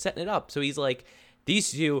teachers are setting it up. So he's like,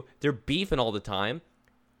 these two, they're beefing all the time.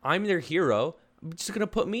 I'm their hero. I'm just gonna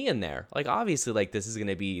put me in there. Like, obviously, like this is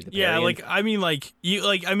gonna be the yeah. Like, I mean, you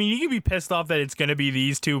can be pissed off that it's gonna be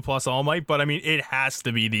these two plus All Might, but I mean, it has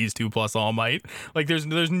to be these two plus All Might. Like, there's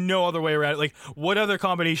no other way around it. Like, what other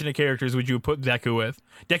combination of characters would you put Deku with?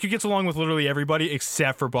 Deku gets along with literally everybody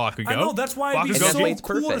except for Bakugo. I know, that's why it'd be so cool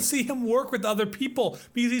perfect to see him work with other people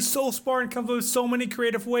because he's so smart and comes up with so many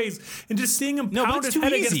creative ways, and just seeing him pound his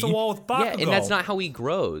head against the wall with Bakugo. Yeah, and that's not how he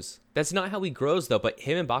grows. That's not how he grows, though. But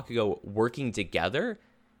him and Bakugo working together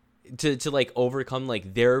to like overcome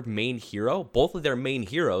like their main hero, both of their main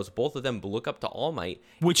heroes, both of them look up to All Might,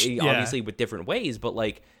 which obviously with different ways, but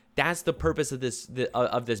like that's the purpose of this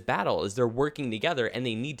battle is they're working together, and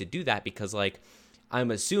they need to do that because like I'm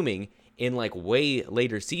assuming in like way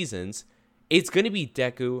later seasons it's gonna be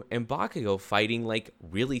Deku and Bakugo fighting like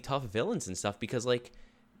really tough villains and stuff because like,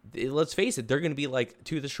 let's face it, they're going to be like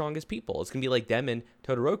two of the strongest people. It's going to be like them and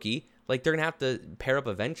Todoroki. Like, they're going to have to pair up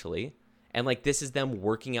eventually. And like, this is them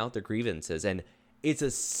working out their grievances. And it's a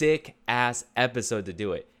sick ass episode to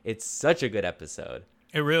do it. It's such a good episode.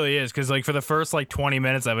 It really is, because like for the first like 20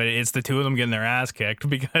 minutes of it, it's the two of them getting their ass kicked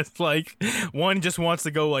because like one just wants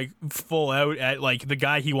to go like full out at like the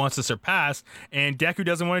guy he wants to surpass, and Deku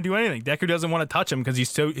doesn't want to do anything. Deku doesn't want to touch him because he's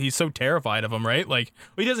so terrified of him, right? Like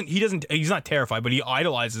he's not terrified, but he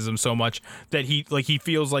idolizes him so much that he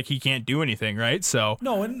feels like he can't do anything, right? So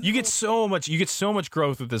no, and you get so much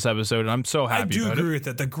growth with this episode, and I'm so happy. I do about agree it. with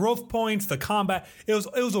it. The growth points, the combat, it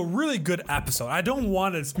was a really good episode. I don't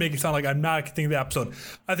want to make it sound like I'm not thinking the episode.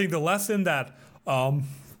 I think the lesson that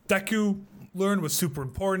Deku learned was super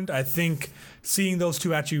important. I think seeing those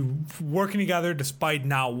two actually working together despite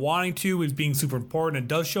not wanting to is being super important. It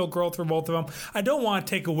does show growth for both of them. I don't want to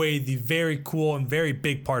take away the very cool and very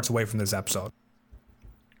big parts away from this episode.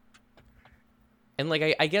 And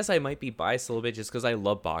like I guess I might be biased a little bit just because I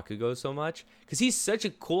love Bakugo so much, because he's such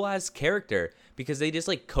a cool ass character, because they just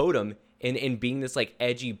like code him in being this like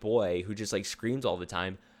edgy boy who just like screams all the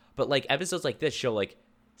time. But like episodes like this show like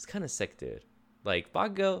he's kind of sick, dude. Like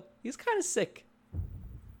Bakugo, he's kind of sick.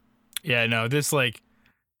 Yeah, no, this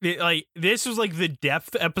this was like the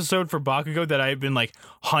depth episode for Bakugo that I've been like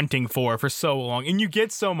hunting for so long, and you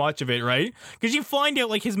get so much of it, right? Because you find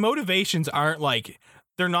out like his motivations aren't like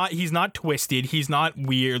he's not twisted, he's not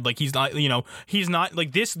weird, like he's not he's not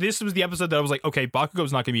like this was the episode that I was like, okay,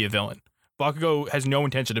 Bakugo's not gonna be a villain. Bakugo has no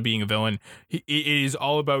intention of being a villain. It is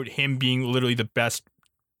all about him being literally the best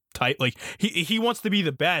type. Like he wants to be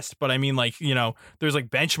the best, but I mean, like, there's like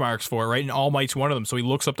benchmarks for it, right? And All Might's one of them, so he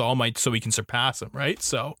looks up to All Might so he can surpass him, right?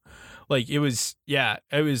 So like it was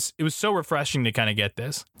so refreshing to kind of get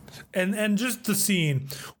this. And just the scene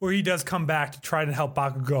where he does come back to try to help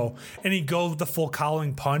Bakugo, and he goes with the full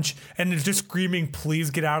cowling punch and is just screaming, please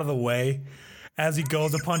get out of the way, as he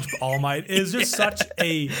goes to punch All Might, is just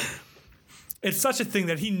it's such a thing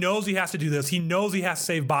that he knows he has to do this. He knows he has to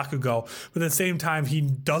save Bakugo, but at the same time, he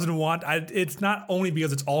doesn't want. It's not only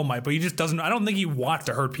because it's All Might, but he just doesn't. I don't think he wants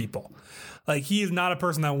to hurt people. Like, he is not a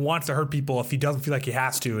person that wants to hurt people if he doesn't feel like he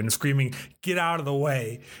has to. And screaming, "Get out of the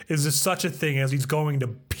way!" is just such a thing, as he's going to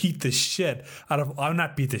beat the shit out of.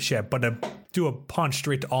 Not beat the shit, but to do a punch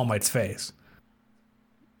straight to All Might's face.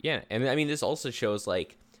 Yeah, and I mean, this also shows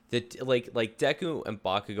like that, like Deku and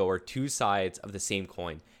Bakugo are two sides of the same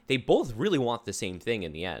coin. They both really want the same thing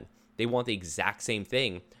in the end. They want the exact same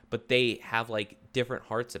thing, but they have like different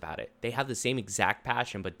hearts about it. They have the same exact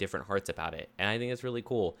passion, but different hearts about it. And I think it's really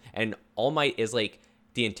cool. And All Might is like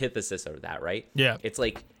the antithesis of that, right? Yeah. It's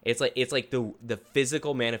like the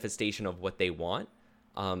physical manifestation of what they want,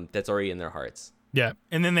 that's already in their hearts. Yeah.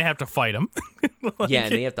 And then they have to fight him. Yeah,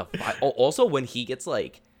 and they have to fight. Oh, also, when he gets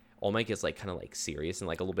like, All Might gets like kind of like serious and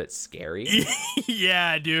like a little bit scary.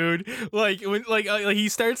 Yeah, dude. Like when he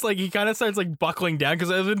kind of starts like buckling down,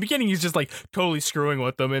 because at the beginning he's just like totally screwing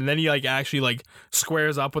with them, and then he like actually like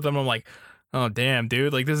squares up with them. I'm like, oh damn,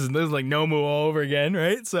 dude. Like this is like Nomu all over again,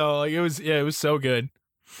 right? So like it was so good.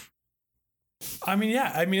 I mean,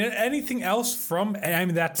 yeah. I mean, anything else from? I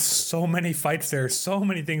mean, that's so many fights there, so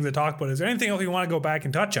many things to talk about. Is there anything else you want to go back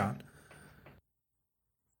and touch on?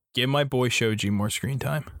 Give my boy Shoji more screen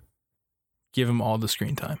time. Give him all the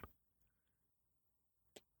screen time.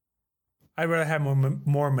 I'd rather have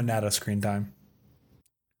more Mineta screen time.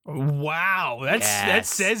 Wow, that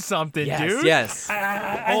says something, yes, dude. Yes.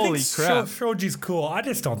 I Holy think crap. Shoji's cool. I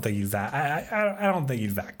just don't think he's that. I don't think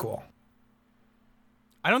he's that cool.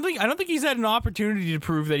 I don't think he's had an opportunity to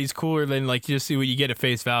prove that he's cooler than like just see what you get at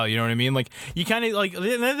face value. You know what I mean? Like you kind of like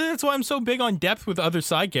that's why I'm so big on depth with other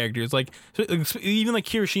side characters. Like even like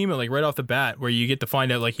Kirishima, like right off the bat, where you get to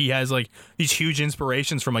find out like he has like these huge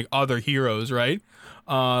inspirations from like other heroes, right?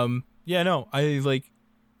 Yeah, no, I like.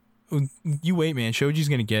 You wait, man. Shoji's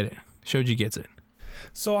gonna get it. Shoji gets it.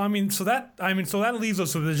 So that leaves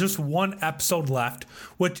us with just one episode left,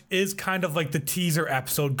 which is kind of like the teaser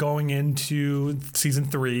episode going into season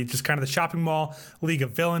 3, just kind of the shopping mall League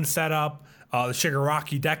of Villains setup, the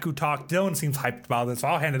Shigaraki Deku talk. Dylan seems hyped about this, so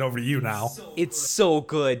I'll hand it over to you now. It's so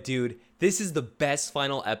good, dude. This is the best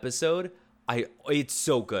final episode. It's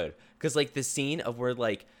so good, because like the scene of where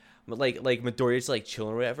like Midoriya's like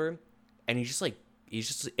chilling or whatever, and he just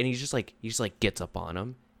gets up on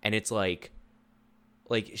him, and it's like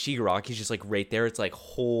Shigaraki's just like right there. It's like,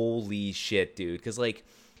 holy shit, dude. Because like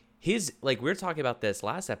his, like we were talking about this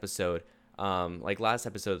last episode of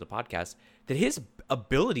the podcast, that his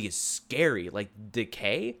ability is scary. Like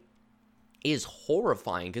Decay is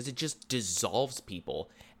horrifying because it just dissolves people,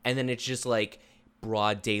 and then it's just like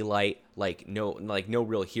broad daylight, like no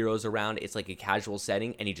real heroes around. It's like a casual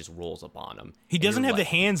setting, and he just rolls up on him. He doesn't have the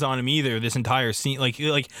hands on him either. This entire scene, like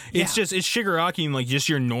it's just it's Shigaraki and like just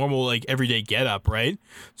your normal like everyday getup, right?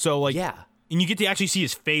 So like yeah. And you get to actually see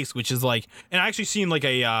his face, which is like, and I actually seen like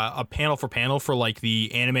a panel for like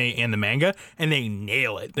the anime and the manga, and they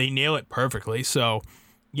nail it. They nail it perfectly. So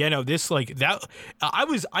yeah, no, this like that.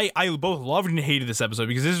 I both loved and hated this episode,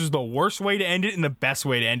 because this was the worst way to end it and the best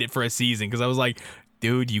way to end it for a season. Because I was like,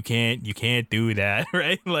 dude, you can't do that,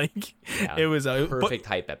 right? Like it was a perfect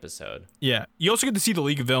hype episode. Yeah, you also get to see the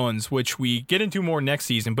League of Villains, which we get into more next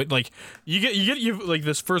season. But like you get like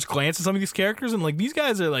this first glance at some of these characters, and like these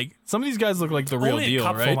guys are like, some of these guys look like the real deal,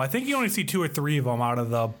 right? I think you only see 2 or 3 of them out of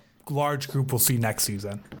the large group we'll see next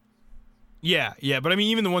season. Yeah, but I mean,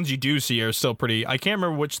 even the ones you do see are still pretty. I can't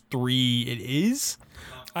remember which 3 it is.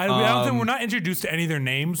 I don't think we're not introduced to any of their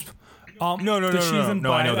names. No, I know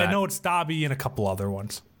that. I know it's Dabi and a couple other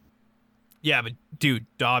ones. Yeah, but dude,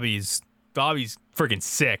 Dobby's Bobby's freaking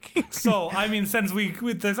sick. So, I mean, since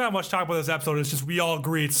there's not much talk about this episode, it's just we all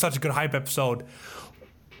agree it's such a good hype episode.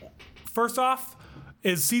 First off,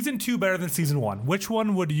 is season 2 better than season 1? Which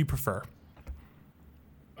one would you prefer?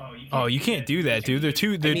 Oh, you can't do that, dude. They're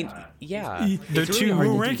two. They're, I mean, yeah. they're it's two- really hard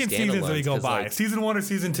We're to do ranking seasons that we standalones go 'cause, by. like, Season 1 or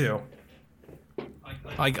season 2?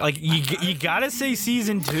 like you gotta say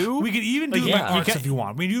season 2. We could even do Like, it by yeah, you arcs can- if you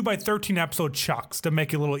want. We can do it by 13 episode chunks to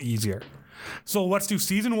make it a little easier. So let's do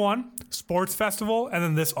season 1, sports festival, and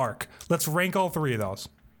then this arc. Let's rank all 3 of those.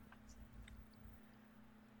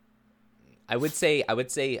 I would say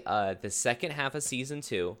the second half of season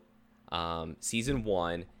 2, season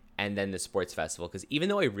 1, and then the sports festival. Because even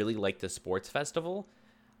though I really liked the sports festival,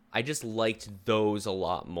 I just liked those a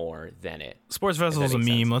lot more than it. Sports Festival's a makes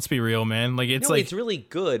meme. sense. Let's be real, man. Like it's No, like it's really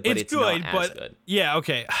good, but it's good, not but as good. yeah,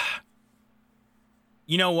 okay.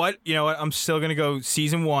 You know what? I'm still gonna go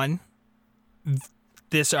season 1,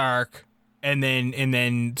 this arc, and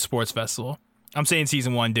then sports festival. I'm saying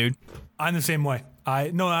season 1, dude. I'm the same way.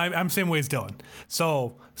 I'm the same way as Dylan.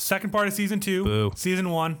 So second part of season 2, Boo. season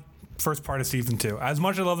 1, first part of season 2. As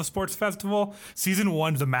much as I love the sports festival, season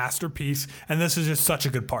 1 is a masterpiece, and this is just such a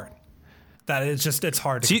good part that it's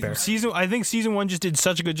hard to compare. I think season 1 just did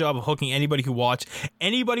such a good job of hooking anybody who watched.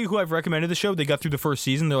 Anybody who I've recommended the show, they got through the first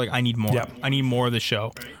season. They're like, I need more. Yep. I need more of the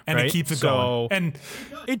show. And right? it keeps it So- going. And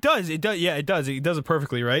It does. Yeah, it does. It does it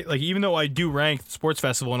perfectly, right? Like even though I do rank the sports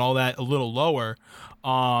festival and all that a little lower,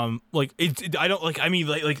 like I don't like. I mean,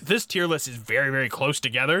 like this tier list is very, very close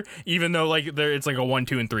together. Even though like it's like a 1,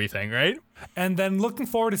 2, and 3 thing, right? And then looking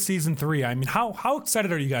forward to season 3. I mean, how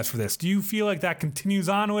excited are you guys for this? Do you feel like that continues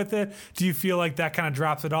on with it? Do you feel like that kind of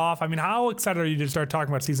drops it off? I mean, how excited are you to start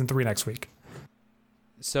talking about season 3 next week?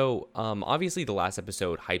 So, obviously, the last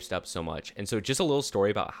episode hyped up so much, and so just a little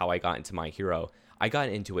story about how I got into My Hero. I got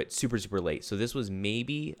into it super, super late. So this was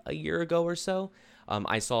maybe a year ago or so.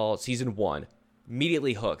 I saw season 1,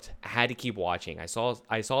 immediately hooked. I had to keep watching. I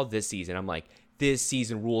saw this season. I'm like, this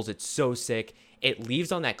season rules. It's so sick. It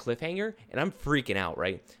leaves on that cliffhanger, and I'm freaking out,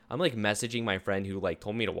 right? I'm like messaging my friend who like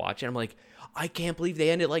told me to watch it. I'm like, I can't believe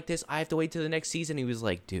they ended like this. I have to wait till the next season. He was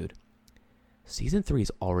like, dude, season 3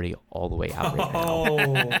 is already all the way out right now. Oh,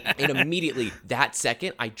 And immediately that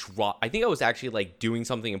second I think I was actually like doing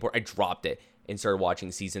something important. I dropped it and started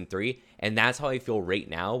watching season 3. And that's how I feel right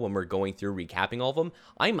now when we're going through recapping all of them.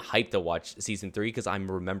 I'm hyped to watch season 3 because I'm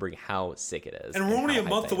remembering how sick it is. and we're only how a hyped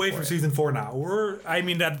month I am away for from it. season 4 now. At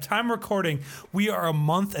the time of recording, we are a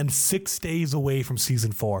month and 6 days away from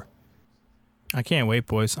season 4. I can't wait,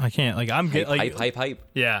 boys. I can't. Like I'm getting like Hype.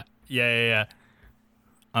 Yeah.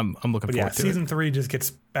 I'm looking But forward yeah, to season 3 just gets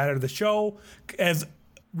better. The show, as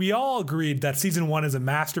we all agreed that season 1 is a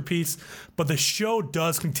masterpiece, but the show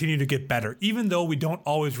does continue to get better. Even though we don't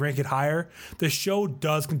always rank it higher, the show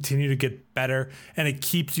does continue to get better, and it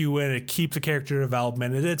keeps you in. It keeps the character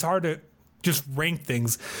development. It's hard to just rank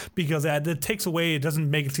things because it takes away. It doesn't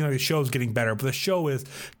make it seem like the show is getting better, but the show is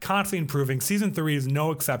constantly improving. Season 3 is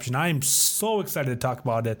no exception. I am so excited to talk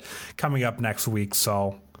about it coming up next week.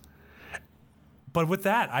 But with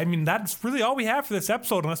that, I mean, that's really all we have for this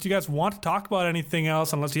episode, unless you guys want to talk about anything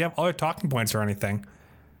else, unless you have other talking points or anything.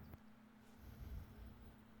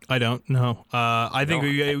 I don't know. I think No,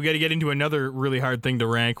 we got to get into another really hard thing to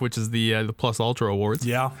rank, which is the Plus Ultra Awards.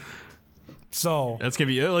 Yeah. So, That's gonna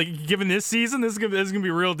be like given this season, this is gonna be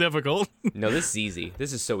real difficult. No, this is easy.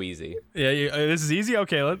 This is so easy. This is easy.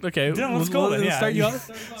 Okay, Dylan, let's go then, yeah.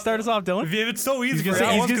 Start us off, Dylan. if it's so easy, He's gonna for say-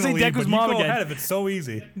 everyone's he's gonna say lead, Deku's but you mom go again. ahead if it's so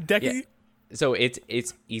easy. Deku. Yeah. So it's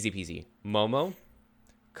easy peasy. Momo,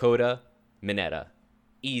 Coda, Mineta.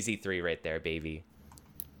 Easy 3 right there, baby.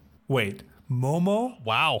 Wait, Momo,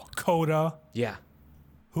 Wow. Coda, Yeah.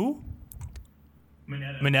 who?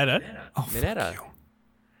 Mineta. Mineta.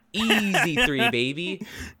 Easy 3, baby.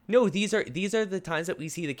 No, these are the times that we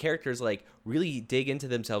see the characters like really dig into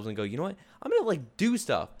themselves and go, you know what? I'm gonna like do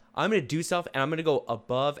stuff. I'm gonna do stuff and I'm gonna go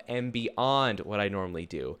above and beyond what I normally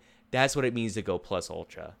do. That's what it means to go Plus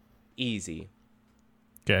Ultra. Easy.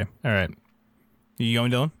 Okay. All right. You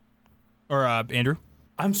going, Dylan? Or Andrew?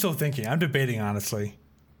 I'm still thinking. I'm debating, honestly.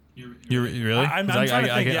 You really? I'm 'Cause trying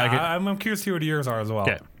to think. I could- I'm curious to hear what yours are as well.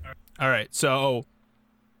 Okay. All right. So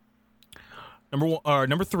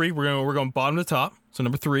number 3, we're going bottom to top. So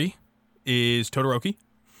number 3 is Todoroki,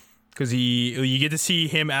 because you get to see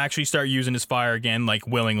him actually start using his fire again, like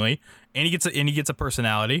willingly, and he gets a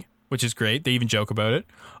personality, which is great. They even joke about it.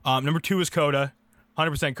 Number 2 is Coda,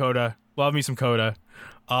 100% Coda. Love me some Coda.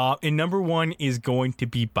 And number 1 is going to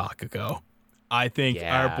be Bakugo. I think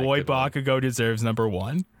Yeah, our boy good one. Bakugo deserves number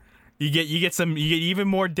 1. You get even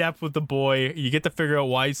more depth with the boy. You get to figure out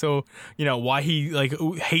why why he like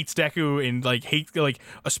hates Deku and like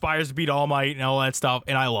aspires to beat All Might and all that stuff.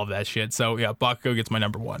 And I love that shit. So yeah, Bakugo gets my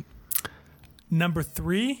number 1. Number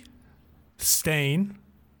 3, Stain.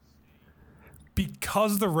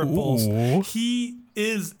 Because of the ripples, he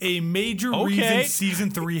is a major reason season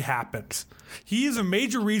 3 happens. He is a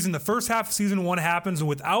major reason the first half of season 1 happens, and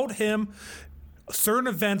without him, certain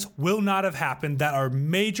events will not have happened that are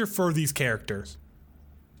major for these characters.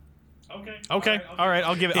 Okay. All right.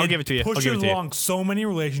 I'll give it to you. Pushes along so many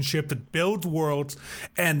relationships, it builds worlds,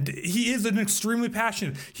 and he is an extremely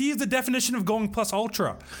passionate. He is the definition of going plus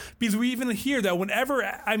ultra. Because we even hear that whenever,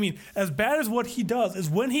 as bad as what he does is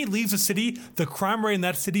when he leaves a city, the crime rate in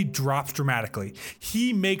that city drops dramatically.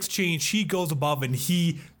 He makes change. He goes above, and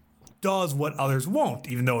he does what others won't.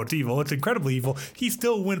 Even though it's evil, it's incredibly evil. He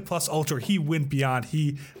still went plus ultra. He went beyond.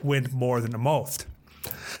 He went more than the most.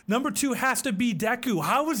 Number 2 has to be Deku.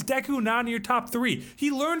 How is Deku not in your top 3? He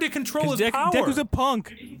learned to control his power. Deku's a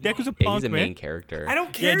punk. He's a main character. I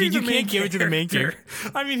don't care. Yeah, dude, you can't give it to the main character.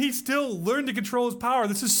 He still learned to control his power.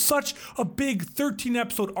 This is such a big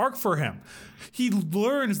 13-episode arc for him. He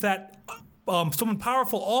learns that someone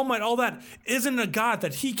powerful, All Might, all that, isn't a god,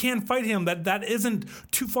 that he can fight him, that isn't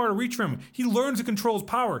too far to reach for him. He learns to control his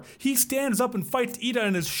power. He stands up and fights Ida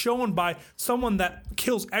and is shown by someone that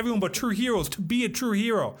kills everyone but true heroes to be a true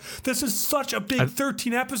hero. This is such a big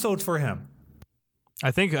 13 episodes for him.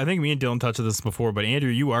 I think me and Dylan touched on this before, but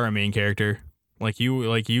Andrew, you are a main character. Like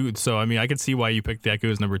you. So, I can see why you picked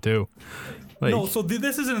Deku as number 2. No, so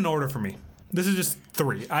this isn't an order for me. This is just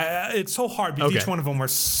 3. It's so hard because each one of them were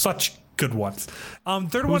such good ones.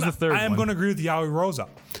 Third one, I am going to agree with Yaoi Rosa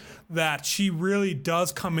that she really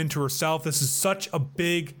does come into herself. This is such a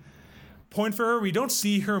big point for her. We don't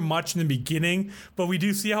see her much in the beginning, but we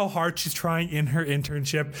do see how hard she's trying in her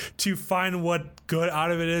internship to find what good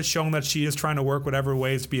out of it is, showing that she is trying to work whatever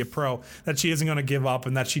ways to be a pro, that she isn't going to give up,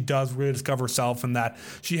 and that she does really discover herself, and that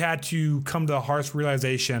she had to come to a harsh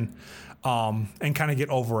realization and kind of get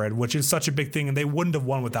over it, which is such a big thing, and they wouldn't have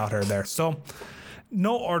won without her there. So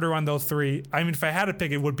no order on those 3. If I had to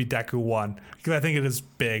pick, it would be Deku 1 because I think it is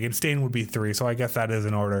big, and Stain would be 3. So I guess that is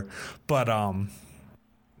in order. But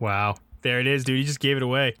wow, there it is, dude. You just gave it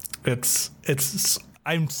away. It's.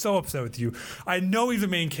 I'm so upset with you. I know he's a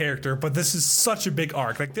main character, but this is such a big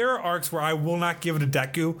arc. Like, there are arcs where I will not give it to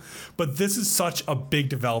Deku, but this is such a big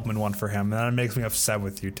development one for him, and that makes me upset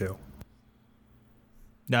with you too.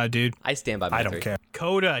 Nah, dude. I stand by my I don't 3. care.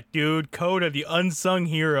 Coda, dude. Coda, the unsung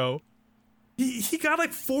hero. He got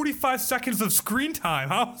like 45 seconds of screen time.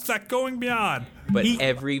 How is that going beyond? But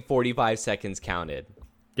every 45 seconds counted.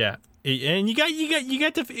 Yeah, and you got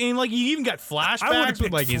to, and like you even got flashbacks I would have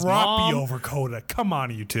with like his Roppy mom. over Coda. Come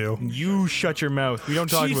on, you two. You shut your mouth. We don't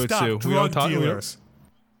talk She about stopped Sue. We drug don't talk. dealers.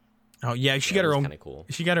 Oh yeah, she got her own. Cool.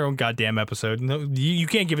 She got her own goddamn episode. No, you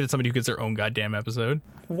can't give it to somebody who gets their own goddamn episode.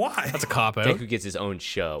 Why? That's a cop out. Deku gets his own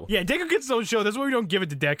show. Yeah, Deku gets his own show. That's why we don't give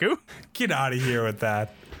it to Deku. Get out of here with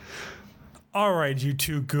that. All right, you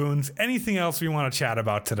two goons. Anything else we want to chat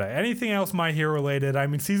about today? Anything else My Hero related?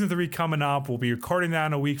 Season 3 coming up. We'll be recording that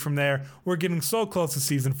in a week from there. We're getting so close to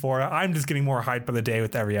season 4. I'm just getting more hyped by the day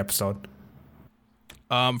with every episode.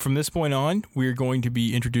 From this point on, we're going to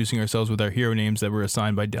be introducing ourselves with our hero names that were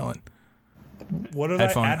assigned by Dylan. What are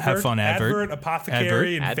Have fun, Advert. Advert,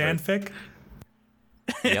 Apothecary, and Advert. Fanfic.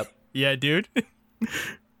 Yep. Yeah, dude.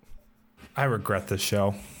 I regret this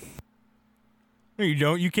show. No, you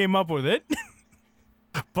don't. You came up with it.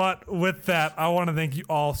 But with that, I want to thank you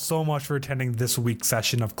all so much for attending this week's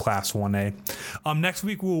session of Class 1A. Next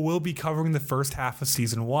week, we will be covering the first half of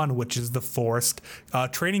Season 1, which is the Forest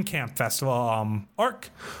Training Camp Festival arc,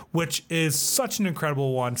 which is such an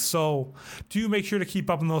incredible one. So do make sure to keep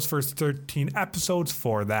up on those first 13 episodes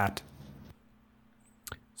for that.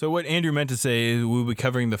 So what Andrew meant to say is we'll be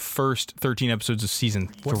covering the first 13 episodes of Season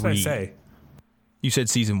 3. What did I say? You said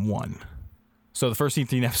Season 1. So the first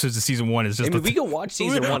 13 episodes of Season 1 is just... we can watch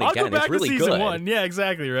Season 1 I'll again. go back It's really to Season good. 1. Yeah,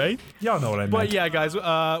 exactly, right? Y'all know what I meant. But yeah, guys,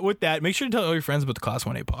 with that, make sure to tell all your friends about the Class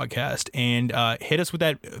 1A podcast and hit us with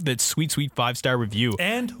that sweet 5-star review.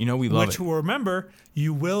 And we love it. Remember,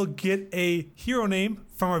 you will get a hero name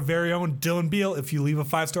from our very own Dylan Beal if you leave a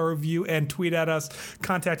 5-star review and tweet at us,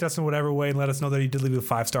 contact us in whatever way, and let us know that you did leave a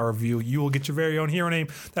 5-star review. You will get your very own hero name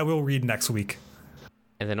that we'll read next week.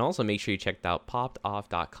 And then also make sure you check out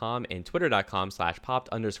poppedoff.com and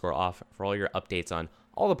twitter.com/popped_off for all your updates on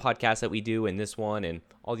all the podcasts that we do and this one and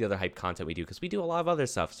all the other hype content we do, because we do a lot of other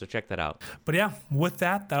stuff. So check that out. But yeah, with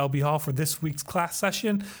that, that'll be all for this week's class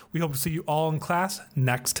session. We hope to see you all in class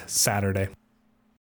next Saturday.